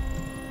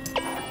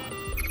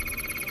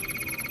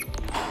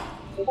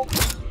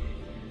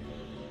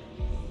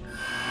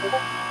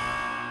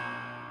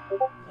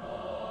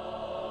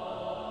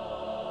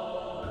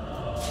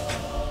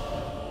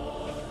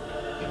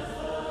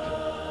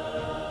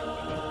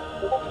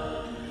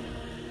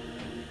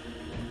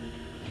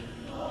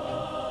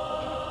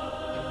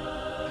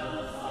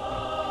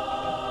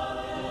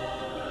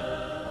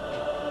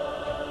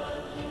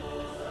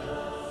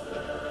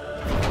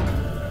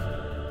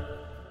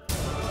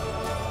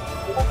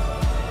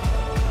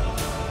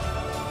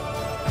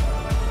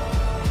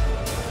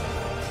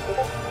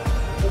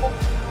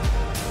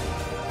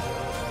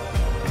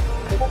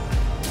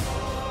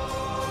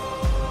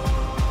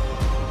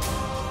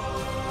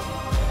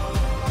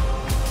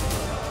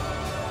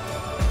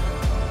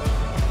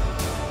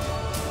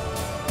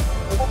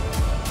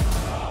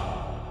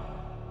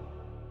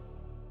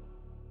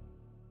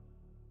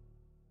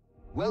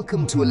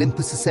 Welcome to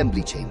Olympus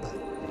Assembly Chamber.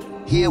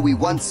 Here we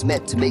once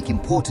met to make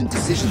important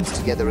decisions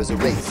together as a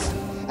race,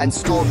 and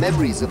store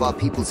memories of our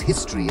people's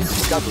history and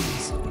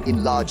discoveries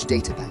in large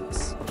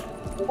databanks.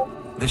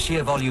 The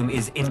sheer volume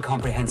is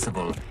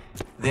incomprehensible.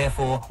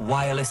 Therefore,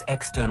 wireless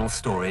external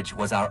storage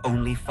was our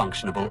only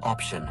functionable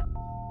option.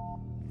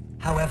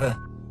 However,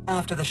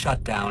 after the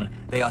shutdown,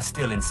 they are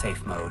still in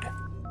safe mode.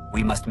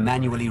 We must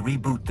manually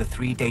reboot the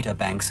 3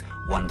 databanks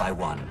one by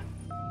one.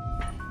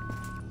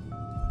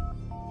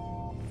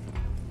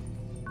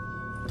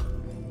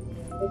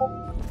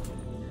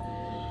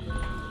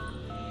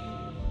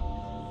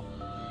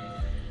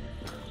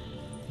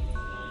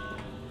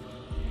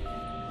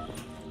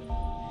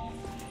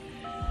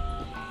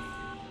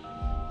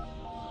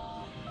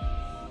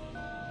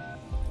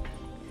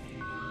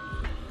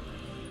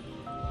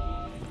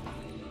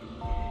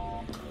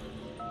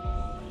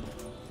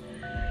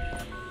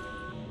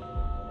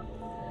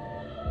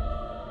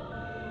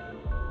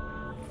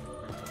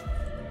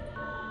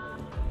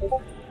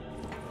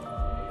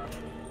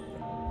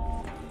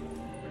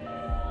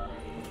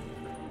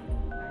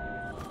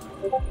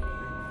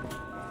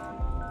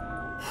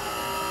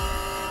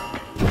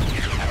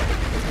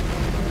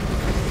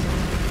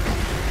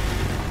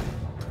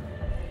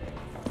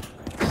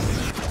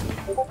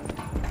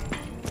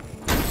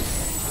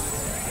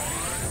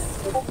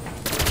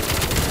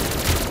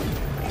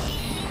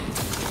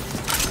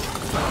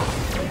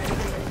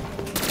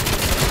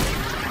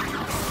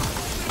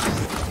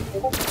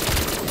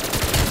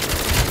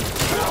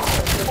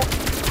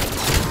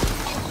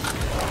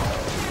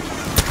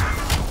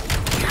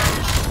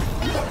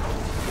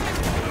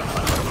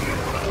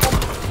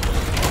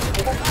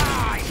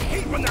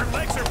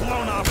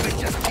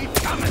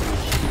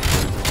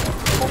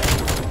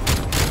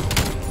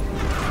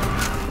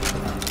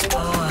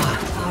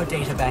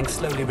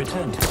 Slowly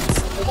returned to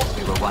us.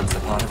 We were once a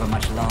part of a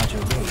much larger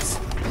race.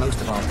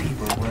 Most of our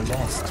people were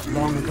lost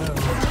long ago.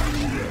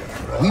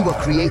 We were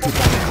created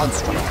by the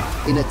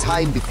Construct in a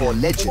time before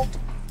legend,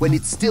 when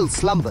it still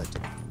slumbered.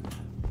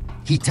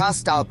 He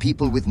tasked our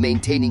people with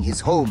maintaining his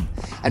home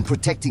and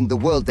protecting the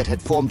world that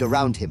had formed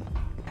around him.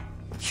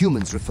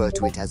 Humans refer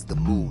to it as the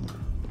Moon.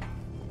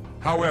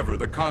 However,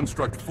 the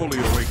Construct fully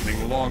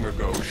awakening long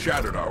ago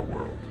shattered our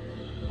world.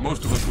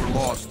 Most of us were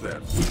lost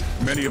then.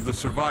 Many of the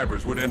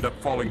survivors would end up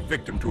falling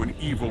victim to an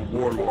evil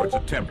warlord's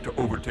attempt to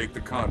overtake the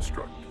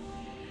Construct.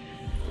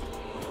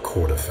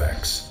 Court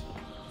effects.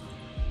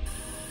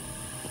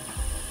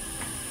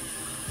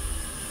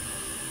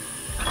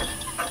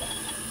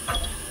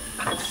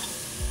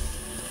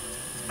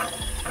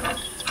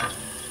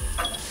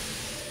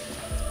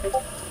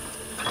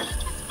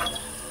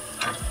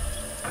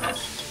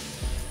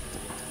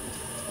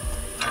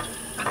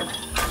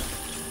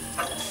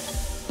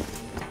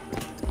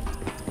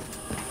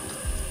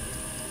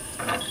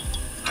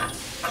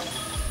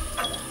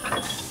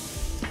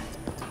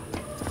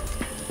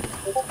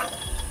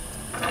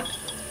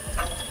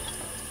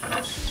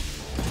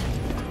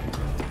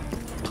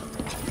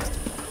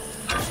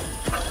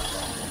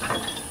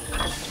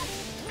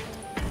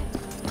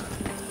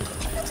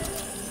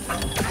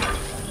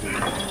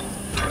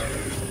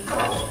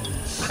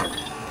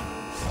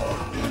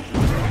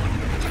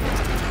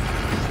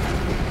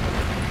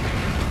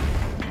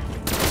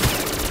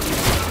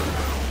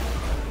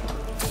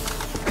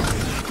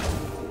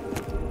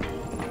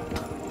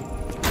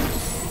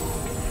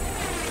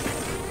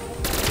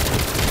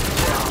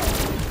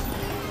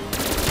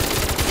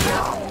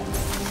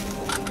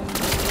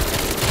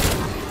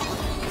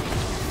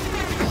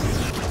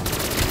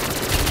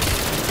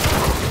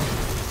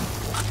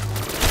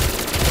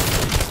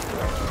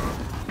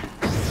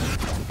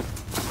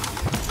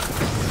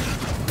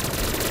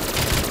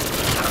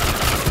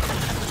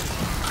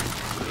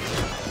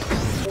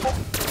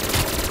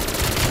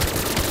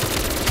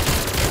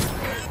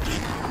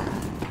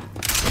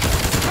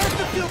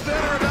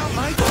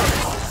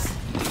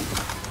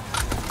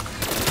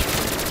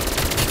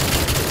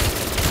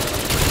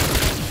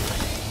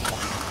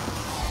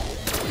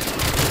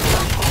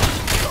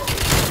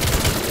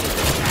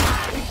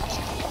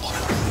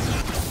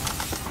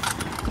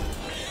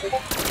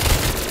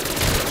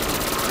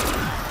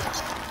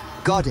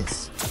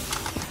 Goddess.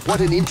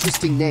 What an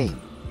interesting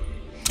name.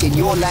 In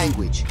your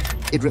language,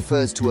 it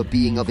refers to a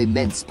being of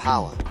immense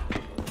power.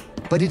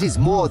 But it is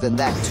more than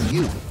that to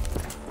you.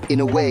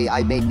 In a way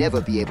I may never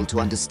be able to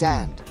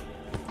understand.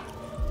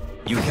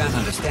 You can't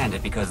understand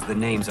it because the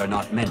names are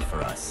not meant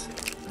for us.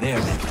 They're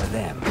meant for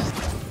them.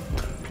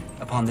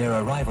 Upon their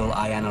arrival,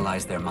 I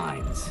analyzed their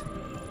minds.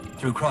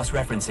 Through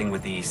cross-referencing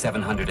with the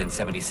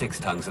 776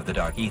 tongues of the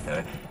Dark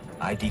Ether,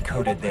 I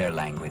decoded their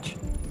language.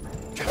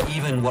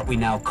 Even what we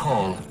now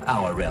call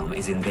our realm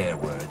is in their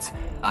words.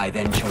 I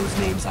then chose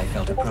names I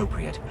felt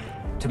appropriate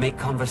to make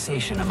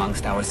conversation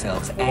amongst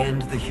ourselves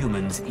and the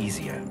humans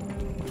easier.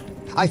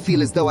 I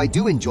feel as though I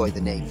do enjoy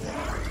the name then.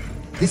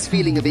 This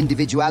feeling of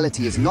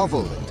individuality is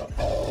novel and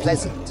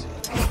pleasant.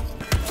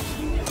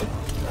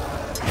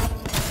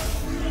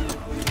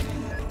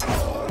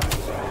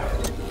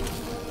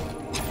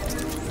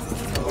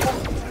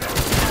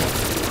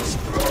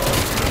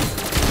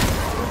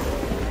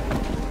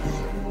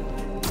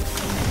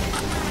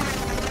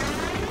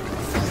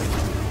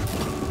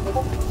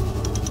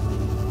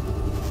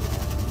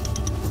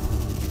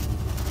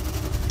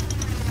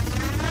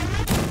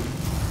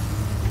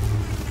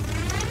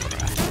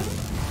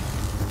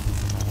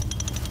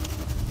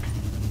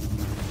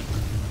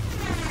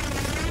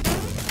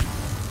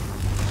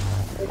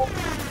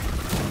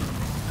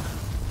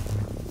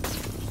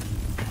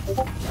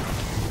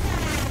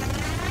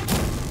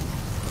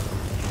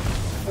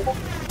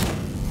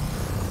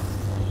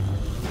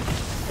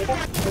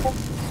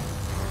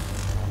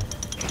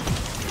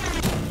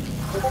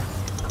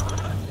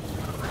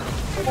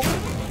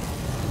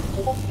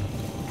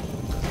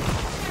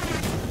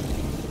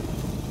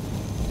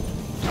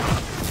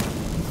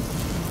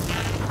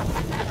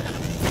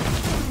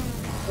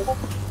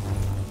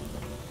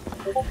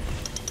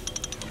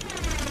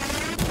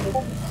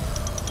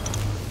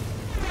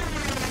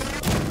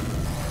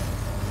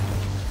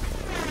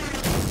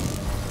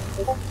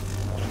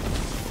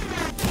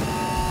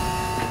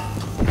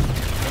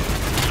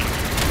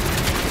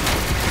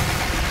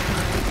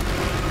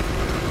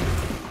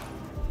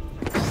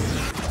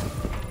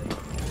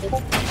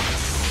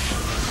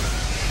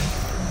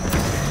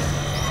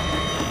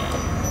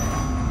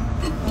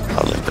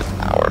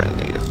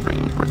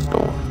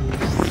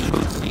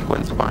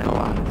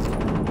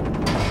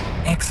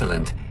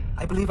 Excellent.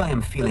 I believe I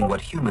am feeling what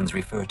humans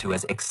refer to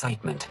as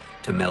excitement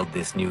to meld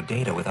this new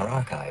data with our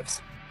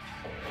archives.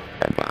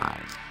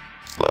 Advise.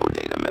 Slow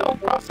data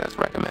meld process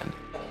recommend.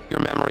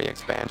 Your memory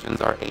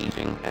expansions are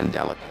aging and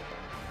delicate.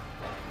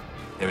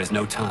 There is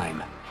no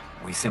time.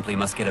 We simply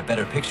must get a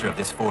better picture of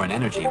this foreign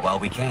energy while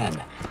we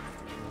can.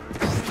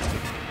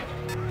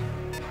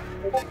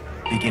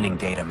 Beginning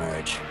data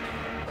merge.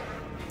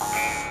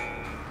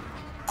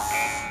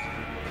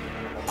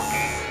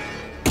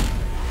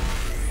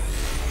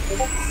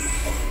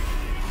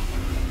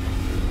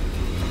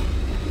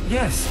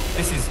 Yes,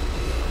 this is...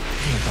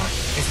 Dear God,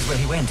 this is where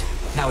he went.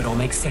 Now it all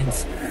makes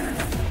sense.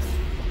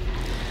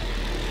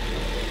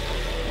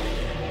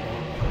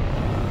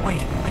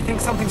 Wait, I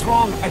think something's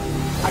wrong.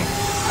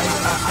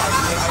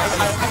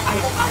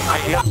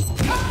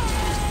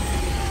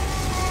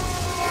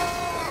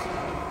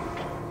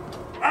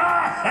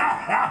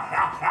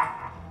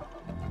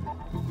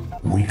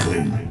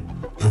 Weakling.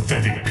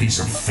 Pathetic piece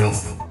of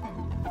filth.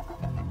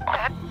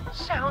 That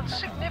sounds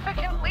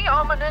significantly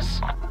ominous.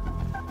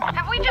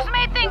 Have we just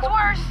made things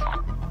worse?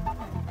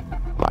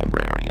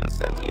 Librarian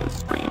sentient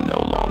stream no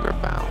longer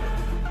found.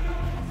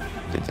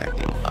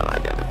 Detecting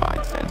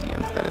unidentified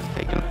sentience that has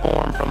taken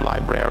form from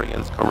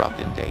Librarian's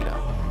corrupted data.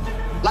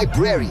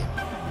 Librarian?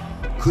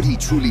 Could he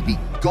truly be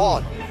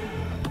God?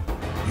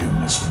 You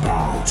must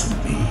bow to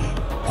me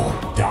or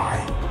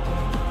die.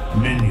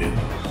 Minions,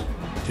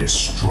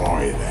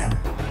 destroy them.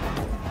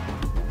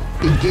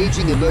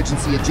 Engaging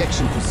emergency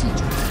ejection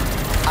procedure.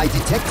 I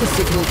detect a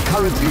signal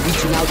currently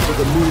reaching out for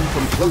the moon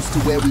from close to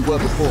where we were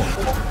before.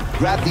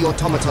 Grab the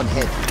automaton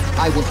head.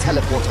 I will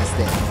teleport us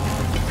there.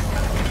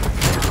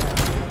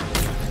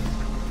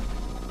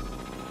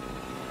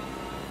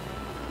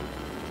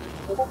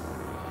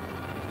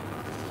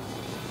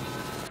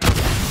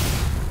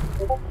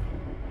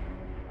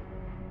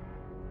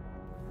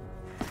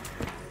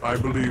 I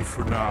believe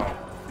for now,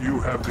 you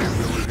have the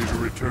ability to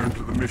return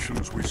to the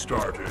missions we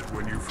started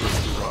when you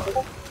first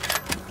arrived.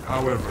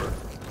 However,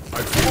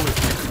 I feel if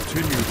we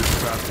continue this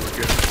battle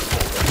against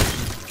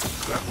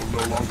Vault, that will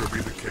no longer be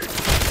the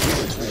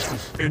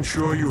case.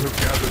 Ensure you have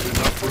gathered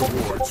enough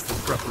rewards for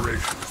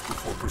preparations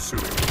before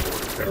pursuing the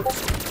Border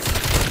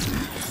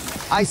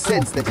Terrorists. I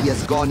sense that he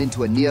has gone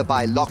into a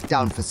nearby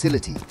lockdown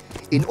facility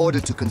in order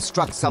to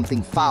construct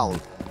something foul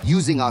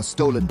using our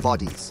stolen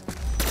bodies.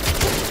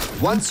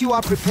 Once you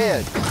are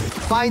prepared,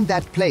 find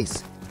that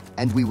place,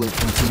 and we will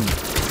continue.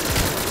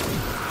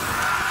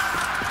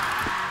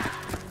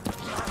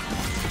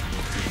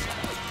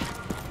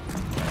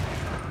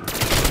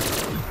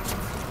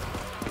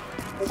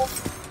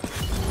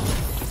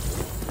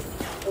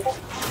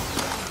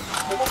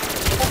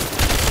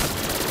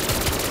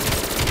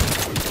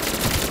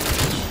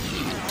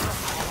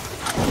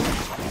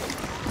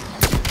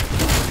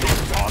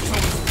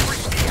 Awesome.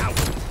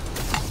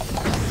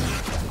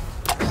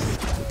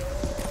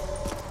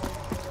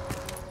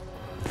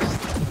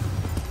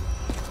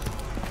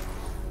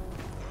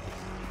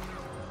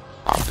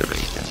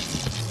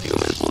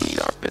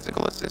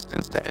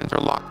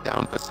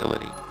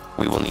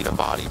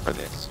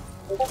 this.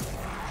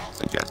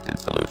 Suggested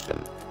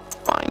solution.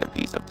 Find a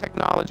piece of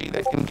technology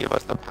that can give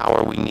us the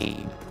power we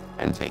need,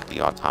 and take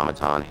the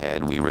automaton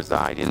head we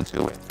reside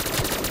into it.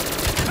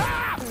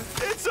 Ah!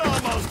 It's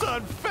almost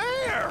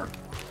unfair!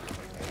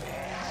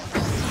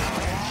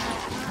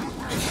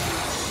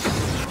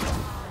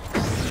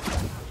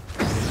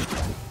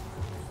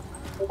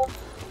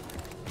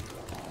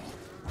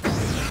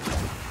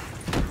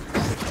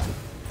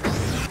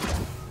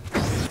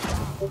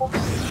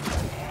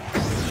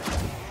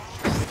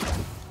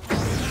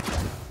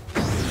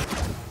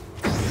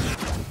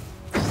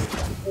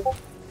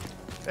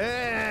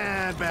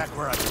 And back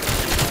where I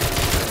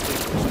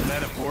was.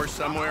 Metaphor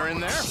somewhere in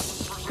there.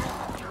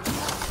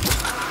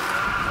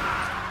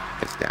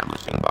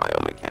 Establishing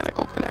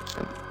biomechanical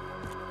connection.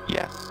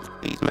 Yes,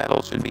 these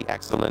metals should be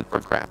excellent for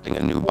crafting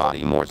a new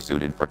body more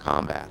suited for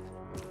combat.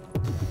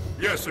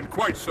 Yes, and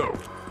quite so.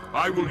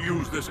 I will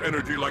use this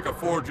energy like a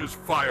forge's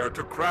fire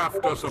to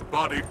craft us a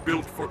body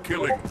built for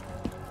killing.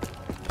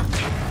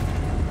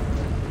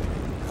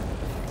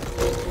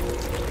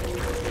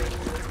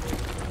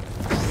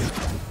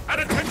 At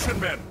attention,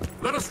 men!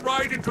 Let us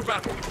ride into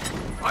battle.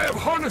 I have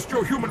harnessed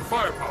your human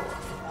firepower,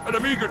 and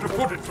am eager to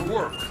put it to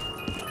work.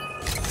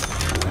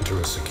 To enter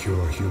a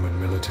secure human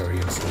military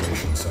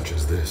installation such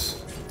as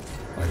this,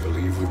 I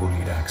believe we will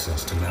need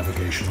access to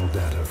navigational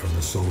data from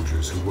the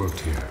soldiers who worked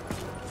here.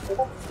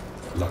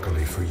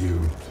 Luckily for you,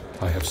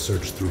 I have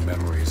searched through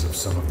memories of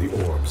some of the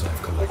orbs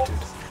I've collected,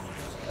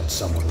 and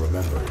someone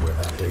remembered where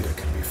that data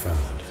can be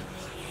found.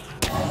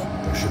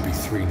 There should be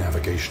 3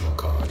 navigational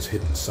cards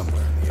hidden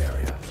somewhere in the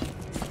area.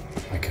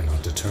 I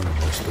cannot determine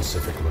their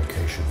specific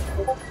location,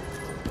 though.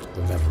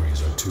 The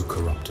memories are too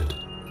corrupted.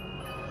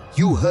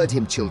 You heard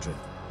him, children.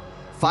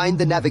 Find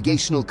the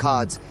navigational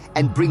cards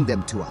and bring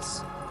them to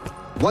us.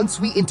 Once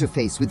we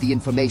interface with the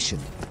information,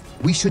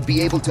 we should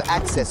be able to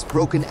access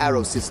Broken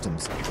Arrow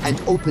systems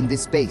and open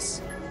this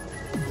base.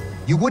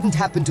 You wouldn't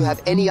happen to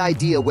have any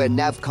idea where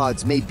nav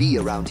cards may be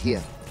around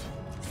here.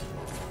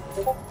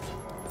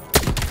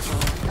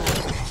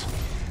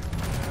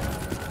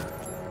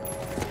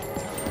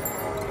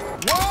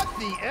 What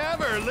the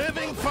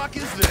ever-living fuck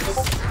is this?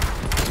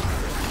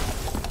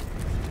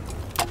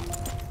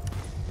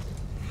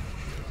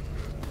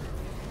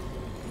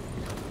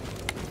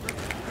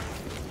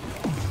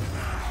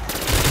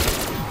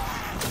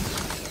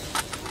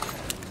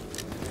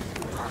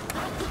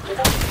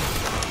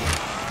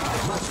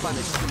 As much fun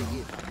as shooting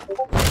you.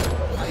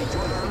 I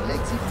enjoy having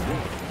legs even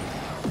more.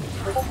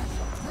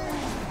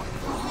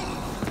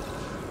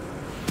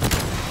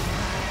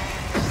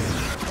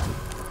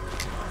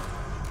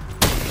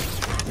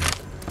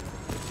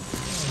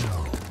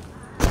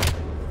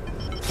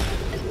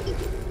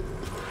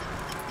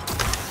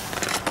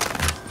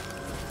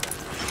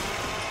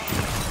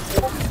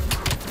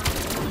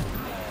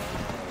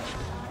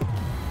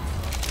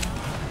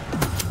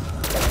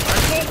 I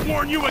won't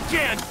warn you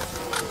again!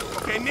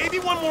 Okay, maybe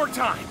one more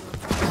time.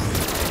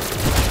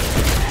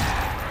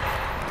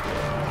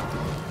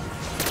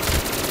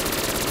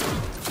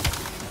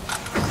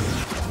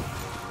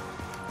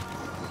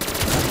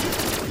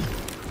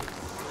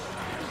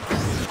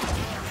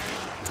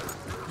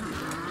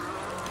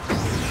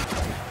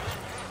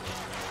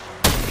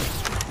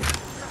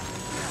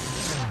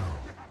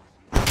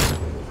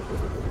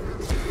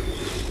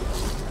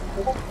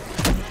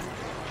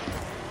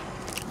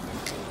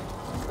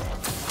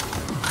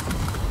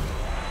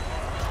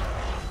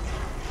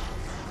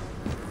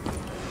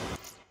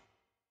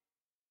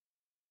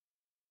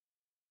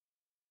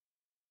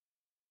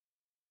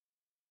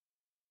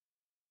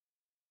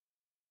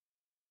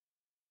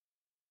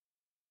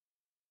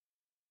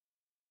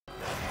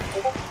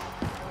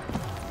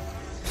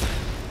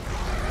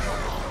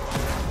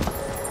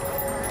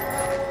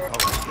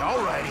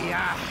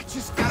 Alrighty,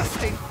 just gotta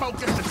stay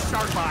focused and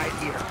sharp-eyed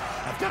here.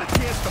 I've got a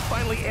chance to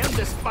finally end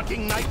this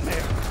fucking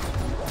nightmare.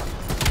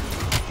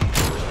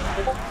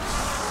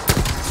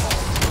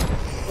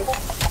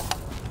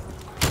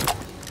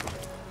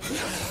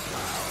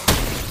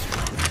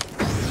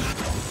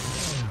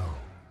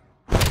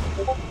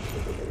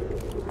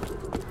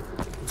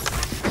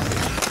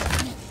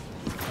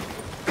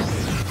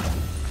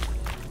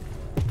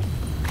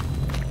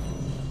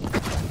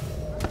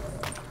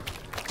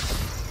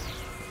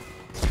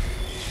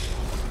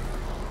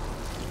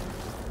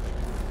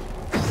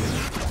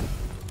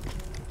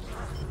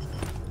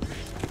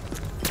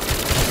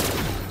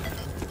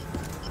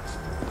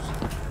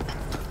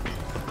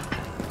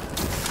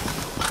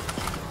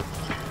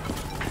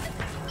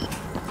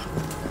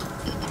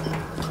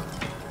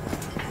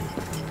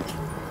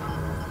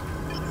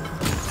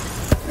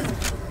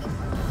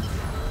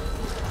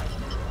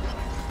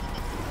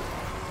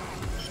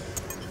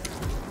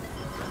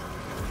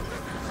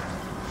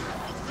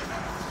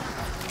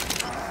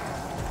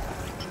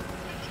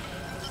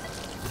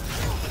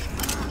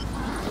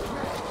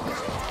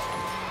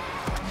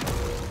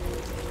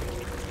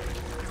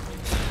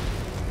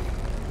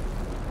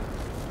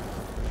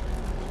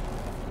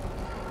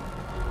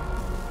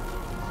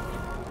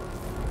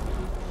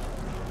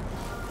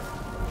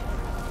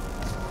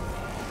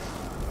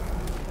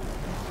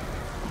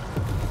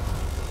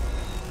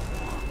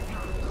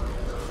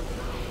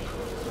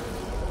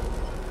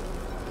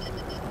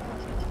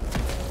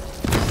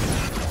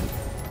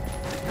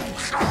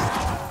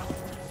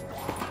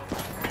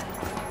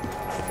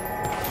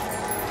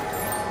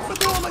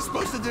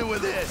 supposed to do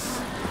with this?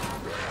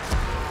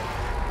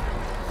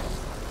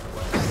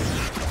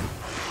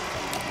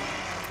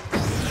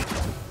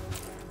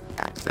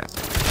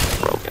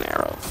 Accessing. Broken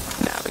arrow.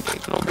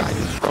 Navigational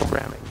guidance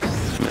programming.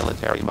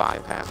 Military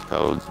bypass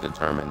codes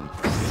determined.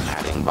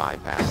 Adding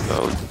bypass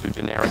codes to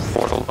generic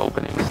portal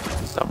openings.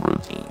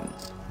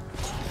 Subroutines.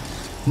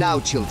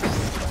 Now, children,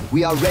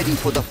 we are ready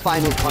for the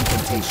final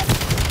confrontation.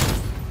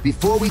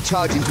 Before we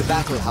charge into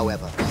battle,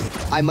 however,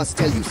 I must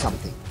tell you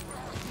something.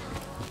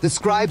 The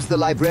scribes the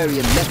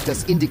librarian left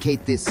us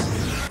indicate this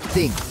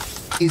thing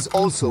is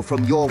also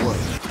from your world,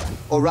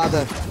 or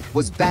rather,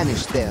 was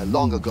banished there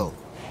long ago.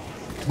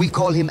 We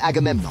call him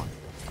Agamemnon,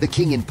 the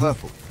King in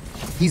Purple.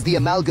 He's the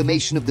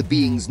amalgamation of the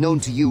beings known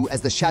to you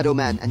as the Shadow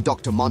Man and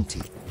Dr.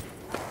 Monty.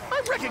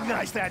 I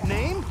recognize that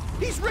name.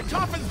 He's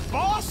Richtofen's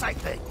boss, I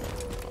think.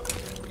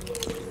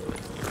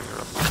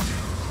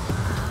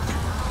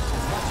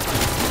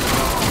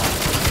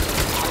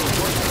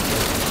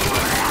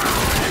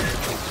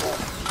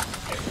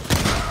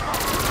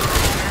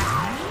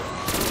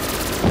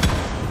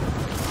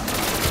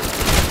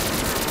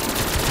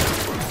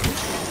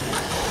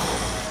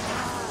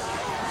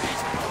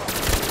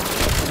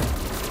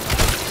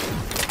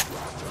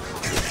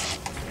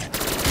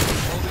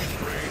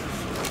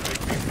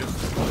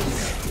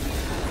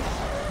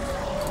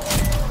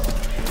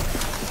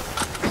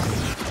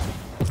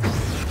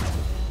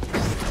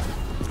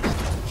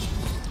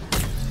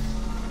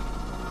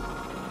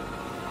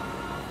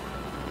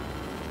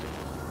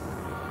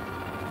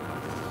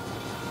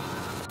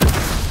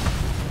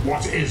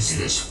 What is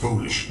this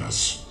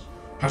foolishness?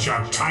 Has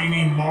your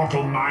tiny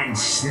mortal mind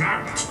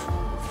snapped?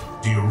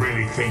 Do you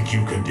really think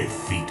you can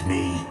defeat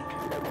me?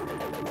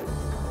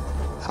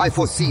 I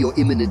foresee your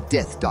imminent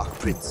death, Dark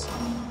Prince.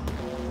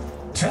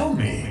 Tell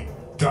me,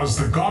 does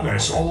the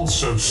goddess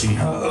also see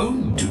her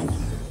own doom?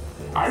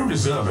 I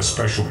reserve a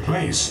special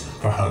place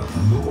for her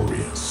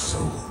glorious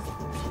soul.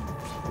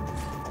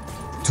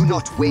 Do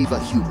not waver,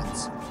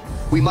 humans.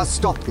 We must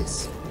stop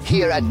this,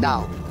 here and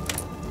now.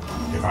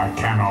 If I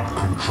cannot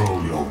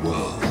control your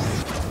world,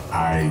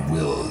 I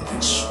will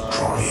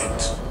destroy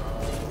it.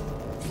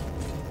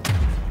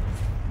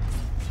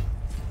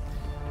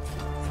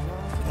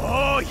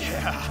 Oh,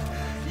 yeah!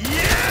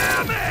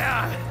 Yeah,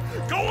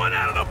 man! Going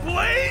out in a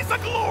blaze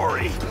of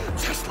glory!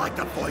 Just like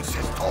the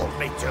voices told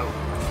me to.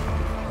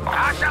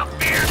 I shall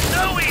fear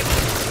no evil!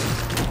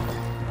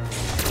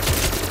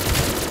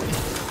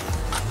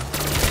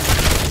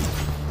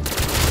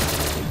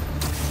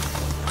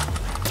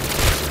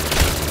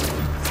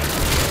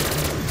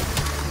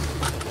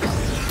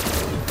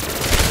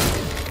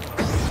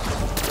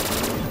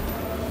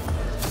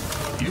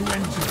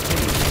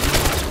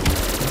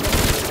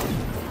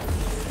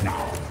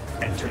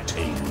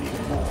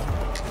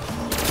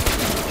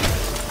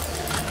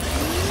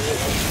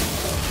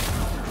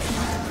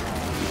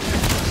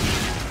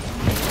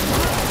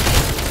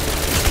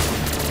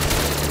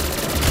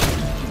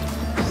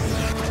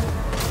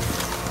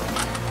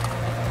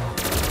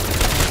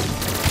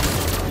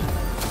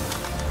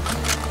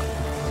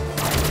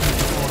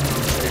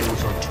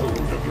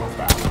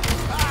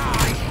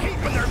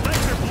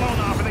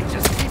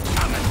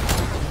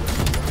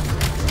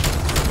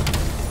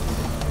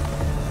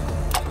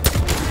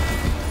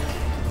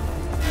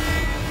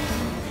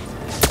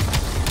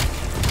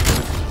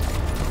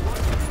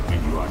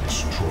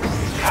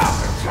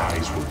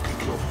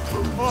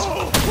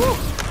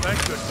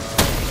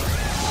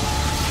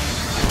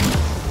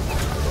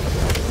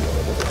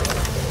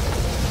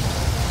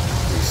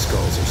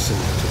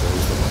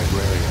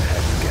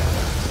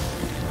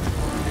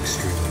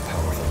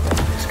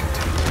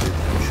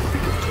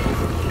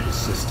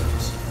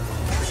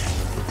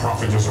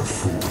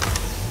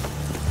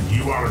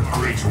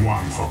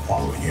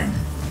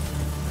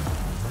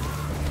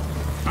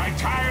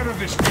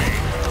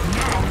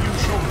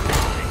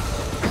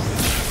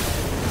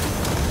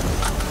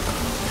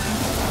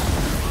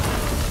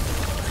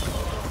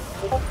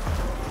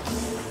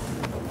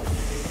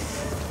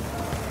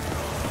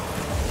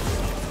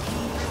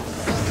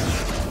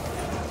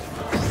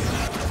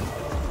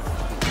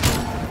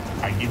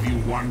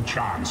 One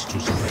chance to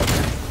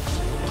surrender.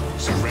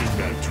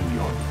 Surrender to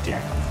your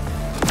death.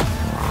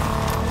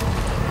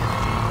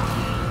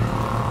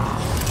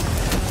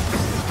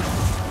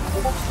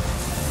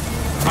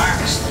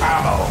 Max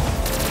ammo!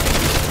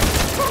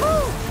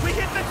 Woohoo! We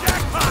hit the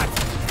jackpot!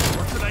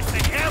 Or should I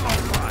say ammo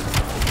pot?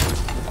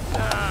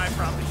 I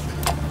probably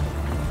shouldn't.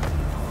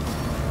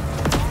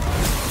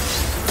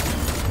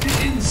 The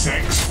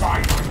insects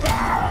fight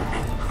back!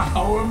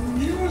 How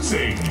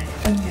amusing!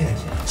 And yet,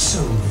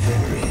 so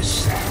very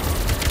sad.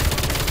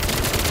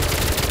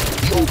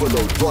 The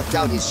Overload brought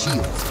down his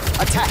shields.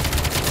 Attack!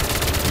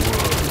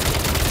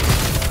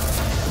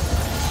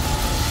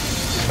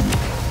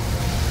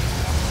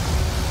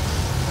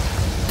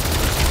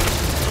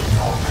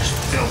 Enormous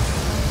filth.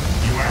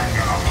 You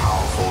anger a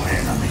powerful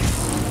enemy.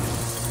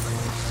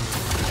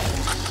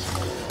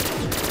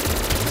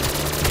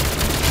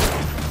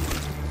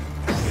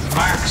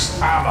 Max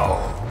ammo!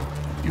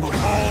 You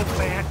all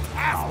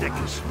fantastic!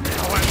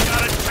 Now I've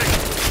got a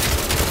chance!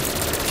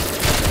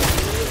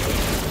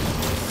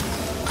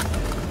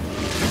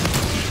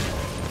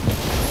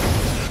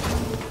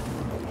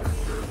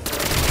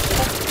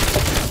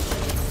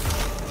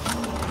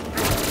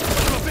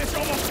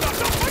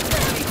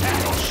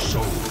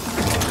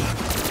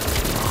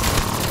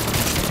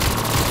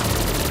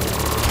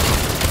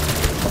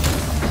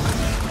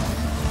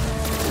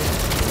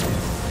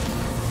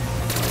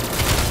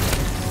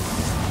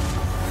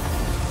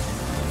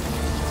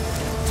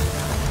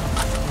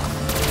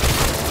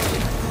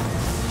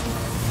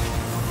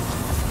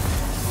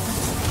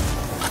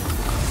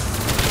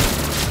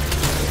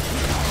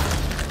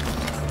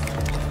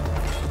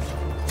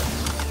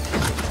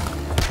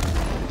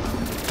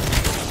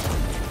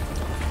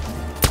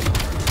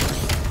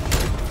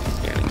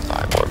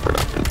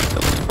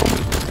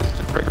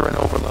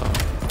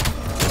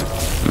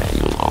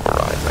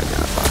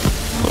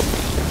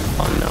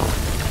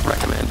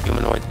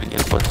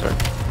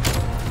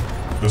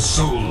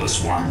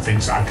 Ruthless one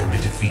thinks I can be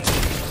defeated.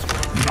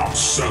 Not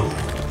so,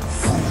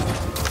 fool.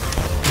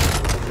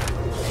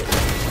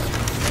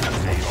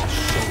 May your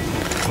soul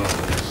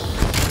burn.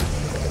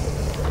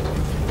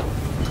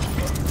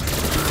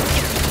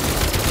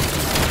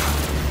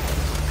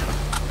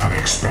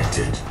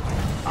 Unexpected.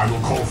 I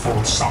will call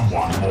forth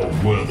someone more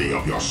worthy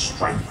of your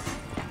strength.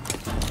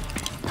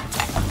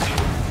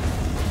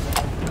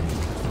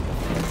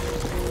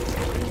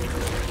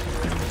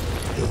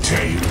 The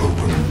tail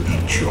will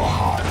eat your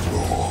heart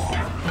raw.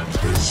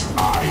 His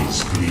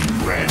eyes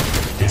gleam red,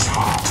 his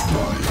heart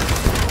blood.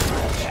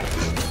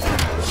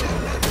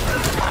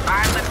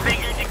 Finally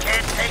figured you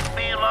can't take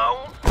me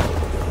alone?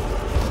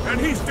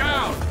 And he's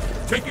down!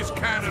 Take his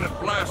cannon and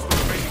blast the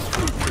remaining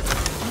crew with it.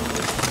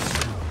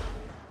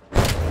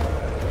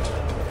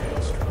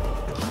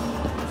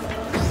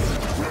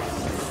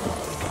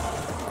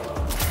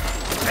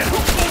 And who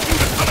told you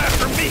to come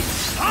after me?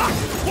 Huh?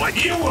 What?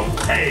 You will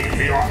pay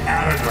for your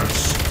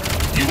arrogance.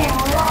 You will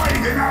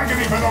writhe in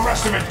agony for the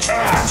rest of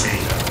eternity.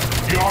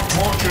 Your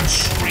tortured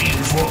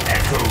screams will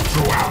echo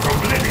throughout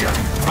oblivion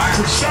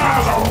to serve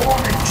as a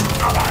warning to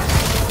others.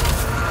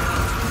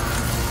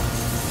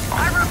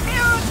 I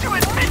refuse to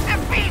admit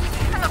defeat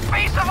in the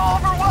face of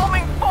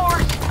overwhelming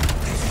force!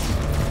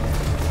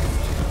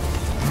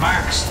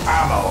 Max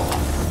ammo.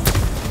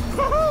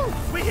 Woohoo!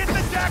 We hit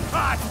the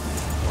jackpot!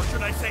 Or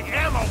should I say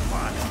ammo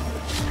pot?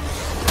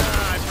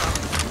 I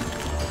probably...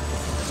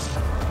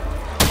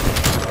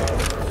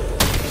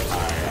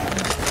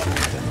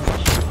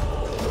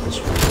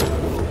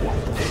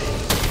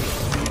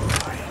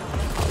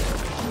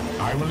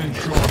 I will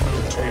ensure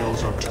no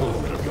tales are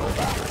told of your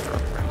battle.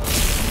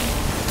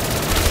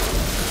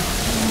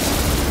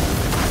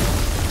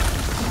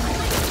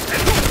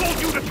 And who told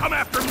you to come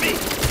after me?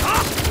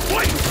 Huh?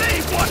 What you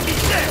say, what he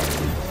said?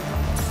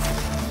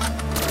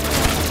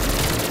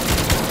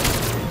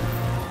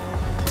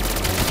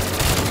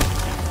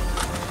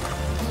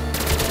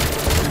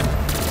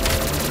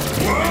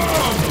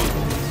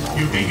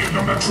 You think you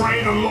can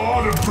betray the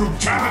Lord of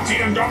brutality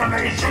and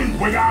domination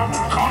without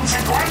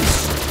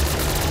consequence?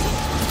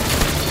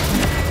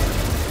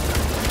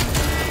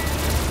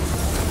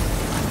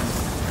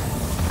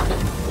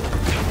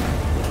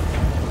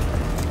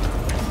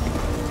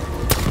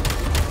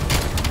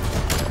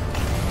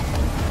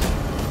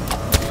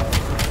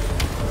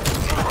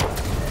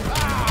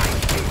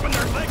 When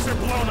their legs are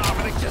blown off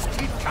and they just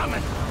keep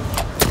coming.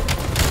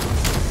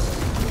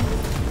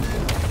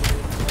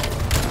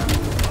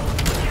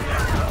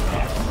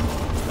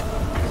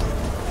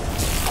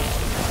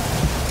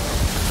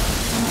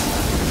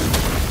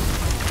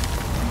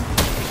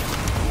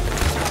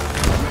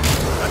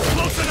 That's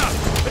close enough.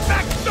 In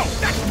fact, no,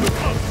 that's too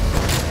close.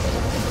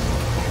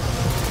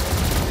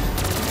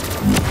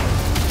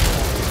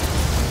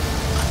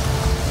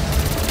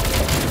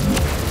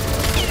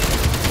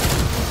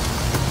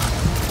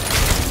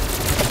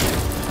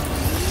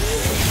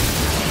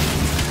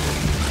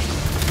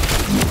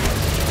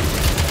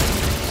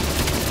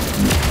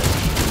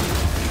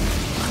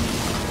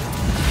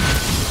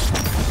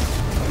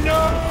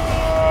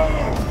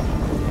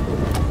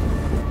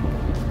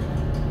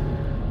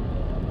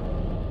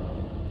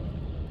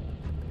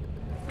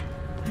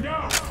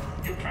 No!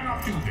 You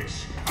cannot do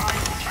this! I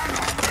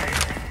cannot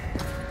fail!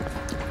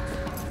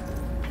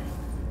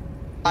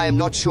 I am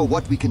not sure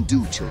what we can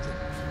do, children.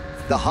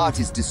 The heart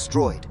is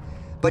destroyed,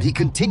 but he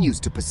continues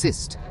to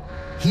persist.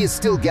 He is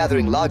still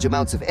gathering large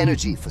amounts of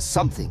energy for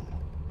something.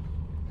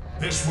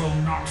 This will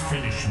not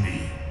finish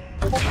me.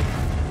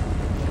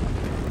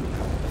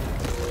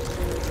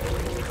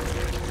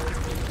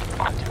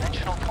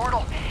 Dimensional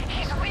portal.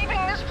 He's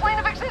leaving this plane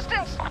of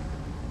existence!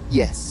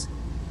 Yes,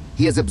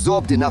 he has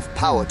absorbed enough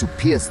power to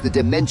pierce the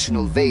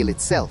dimensional veil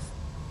itself.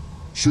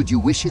 Should you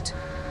wish it,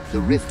 the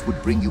rift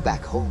would bring you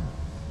back home.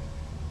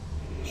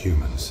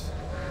 Humans.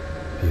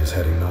 He is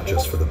heading not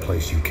just for the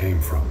place you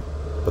came from,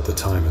 but the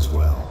time as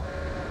well.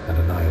 And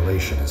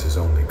annihilation is his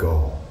only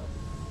goal.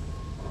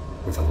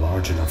 With a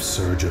large enough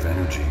surge of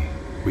energy,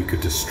 we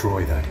could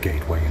destroy that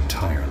gateway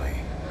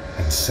entirely,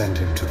 and send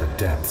him to the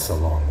depths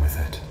along with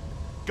it.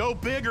 Go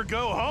big or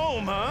go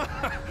home, huh?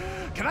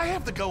 Can I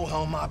have the go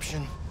home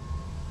option?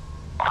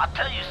 I'll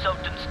tell you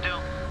something, Stu.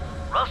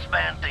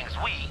 Rustman thinks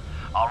we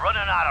are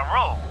running out of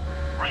road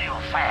real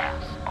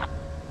fast.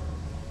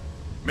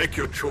 Make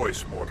your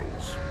choice,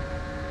 mortals.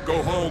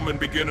 Go home and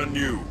begin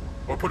anew,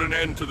 or put an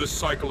end to this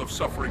cycle of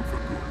suffering for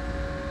good.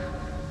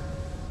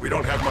 We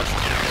don't have much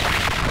time.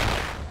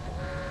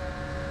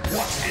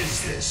 What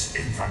is this,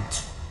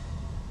 infant?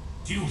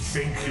 Do you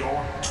think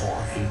your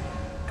toy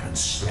can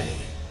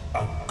slay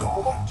a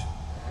god?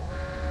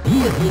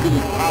 You are given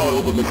the power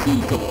over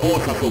machines to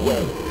force us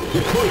away.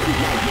 The choice is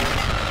now yours.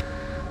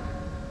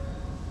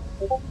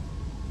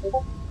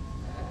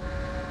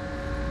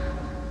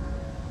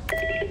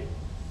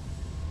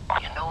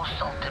 You know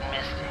something,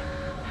 Misty?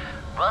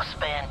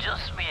 Rustman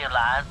just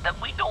realized that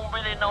we don't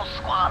really know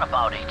squat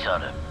about each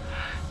other,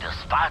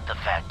 despite the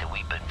fact that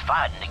we've been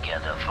fighting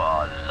together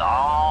for a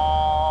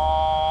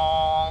long-ass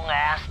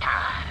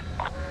time.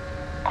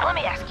 Let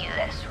me ask you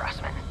this,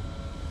 Rustman.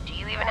 Do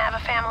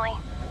family?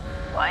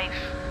 Wife?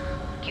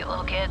 Cute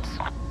little kids?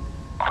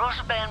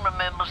 Rustband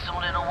remembers some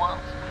little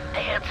ones.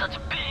 They had such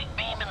big,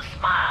 beaming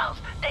smiles.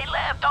 They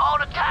laughed all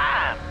the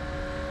time.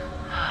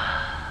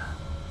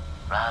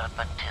 Right up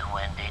until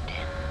when they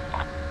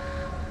didn't.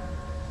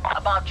 How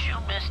about you,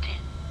 Misty?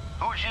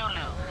 Who'd you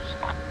lose?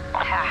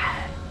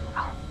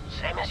 Oh,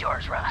 same as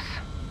yours, Russ.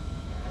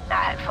 I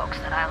had folks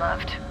that I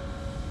loved.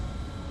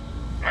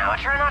 Now I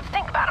try not to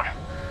think about them,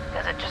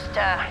 because it just,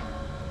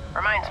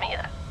 reminds me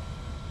that,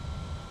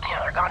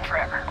 they're gone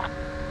forever.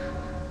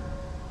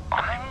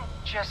 I'm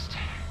just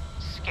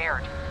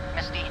scared,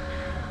 Misty.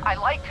 I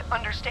like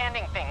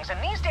understanding things, and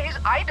these days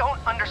I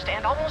don't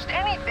understand almost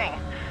anything.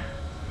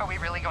 Are we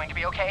really going to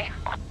be okay?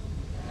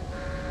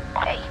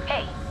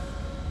 Hey,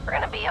 we're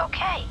gonna be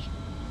okay.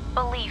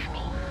 Believe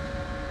me.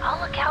 I'll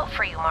look out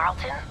for you,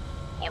 Marlton.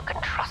 You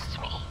can trust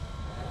me.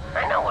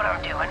 I know what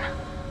I'm doing.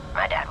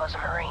 My dad was a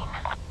Marine.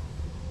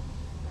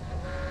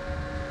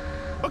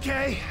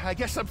 Okay, I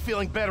guess I'm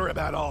feeling better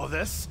about all of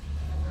this.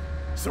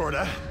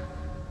 Sorta.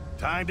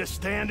 Time to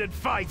stand and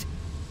fight.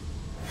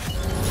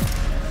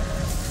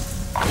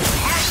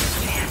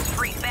 Pants,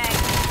 freak bag.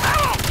 I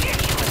won't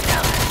give you a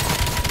dollar.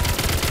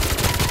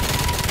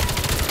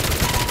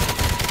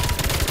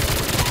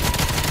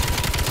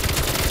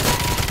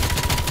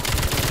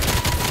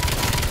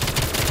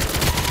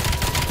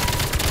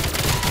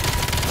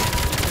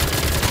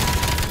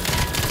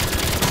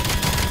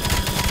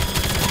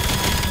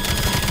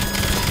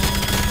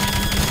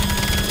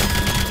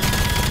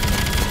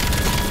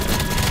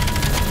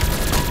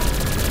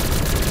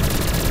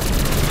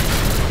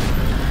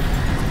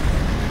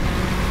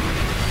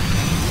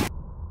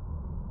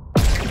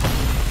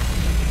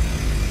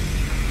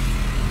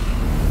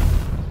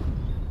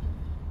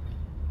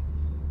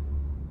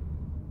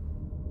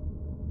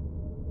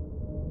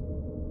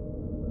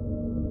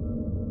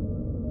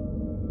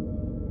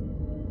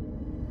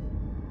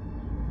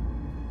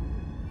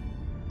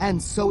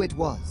 And so it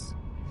was.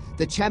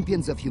 The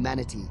champions of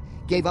humanity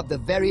gave up the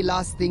very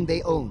last thing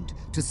they owned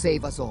to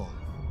save us all.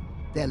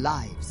 Their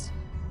lives.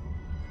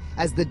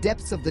 As the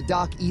depths of the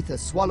dark ether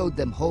swallowed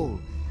them whole,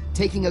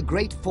 taking a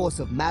great force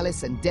of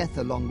malice and death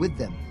along with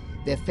them,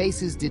 their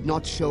faces did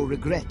not show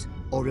regret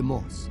or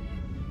remorse.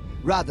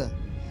 Rather,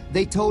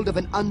 they told of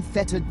an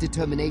unfettered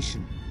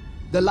determination,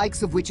 the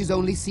likes of which is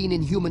only seen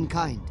in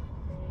humankind.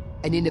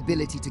 An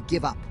inability to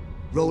give up,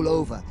 roll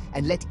over,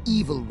 and let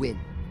evil win,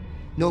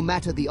 no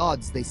matter the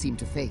odds they seem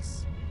to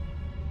face.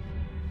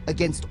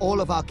 Against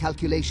all of our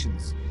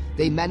calculations,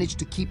 they managed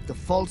to keep the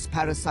false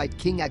parasite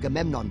King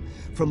Agamemnon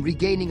from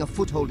regaining a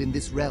foothold in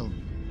this realm,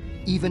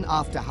 even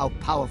after how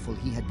powerful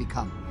he had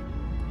become.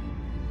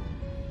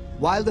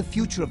 While the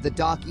future of the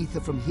Dark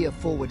Ether from here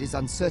forward is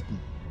uncertain,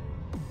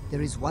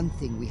 there is one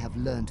thing we have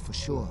learned for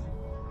sure.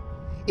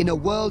 In a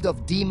world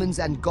of demons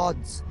and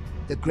gods,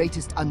 the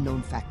greatest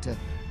unknown factor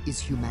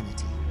is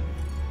humanity,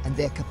 and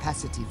their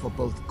capacity for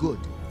both good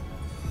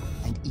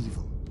and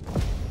evil.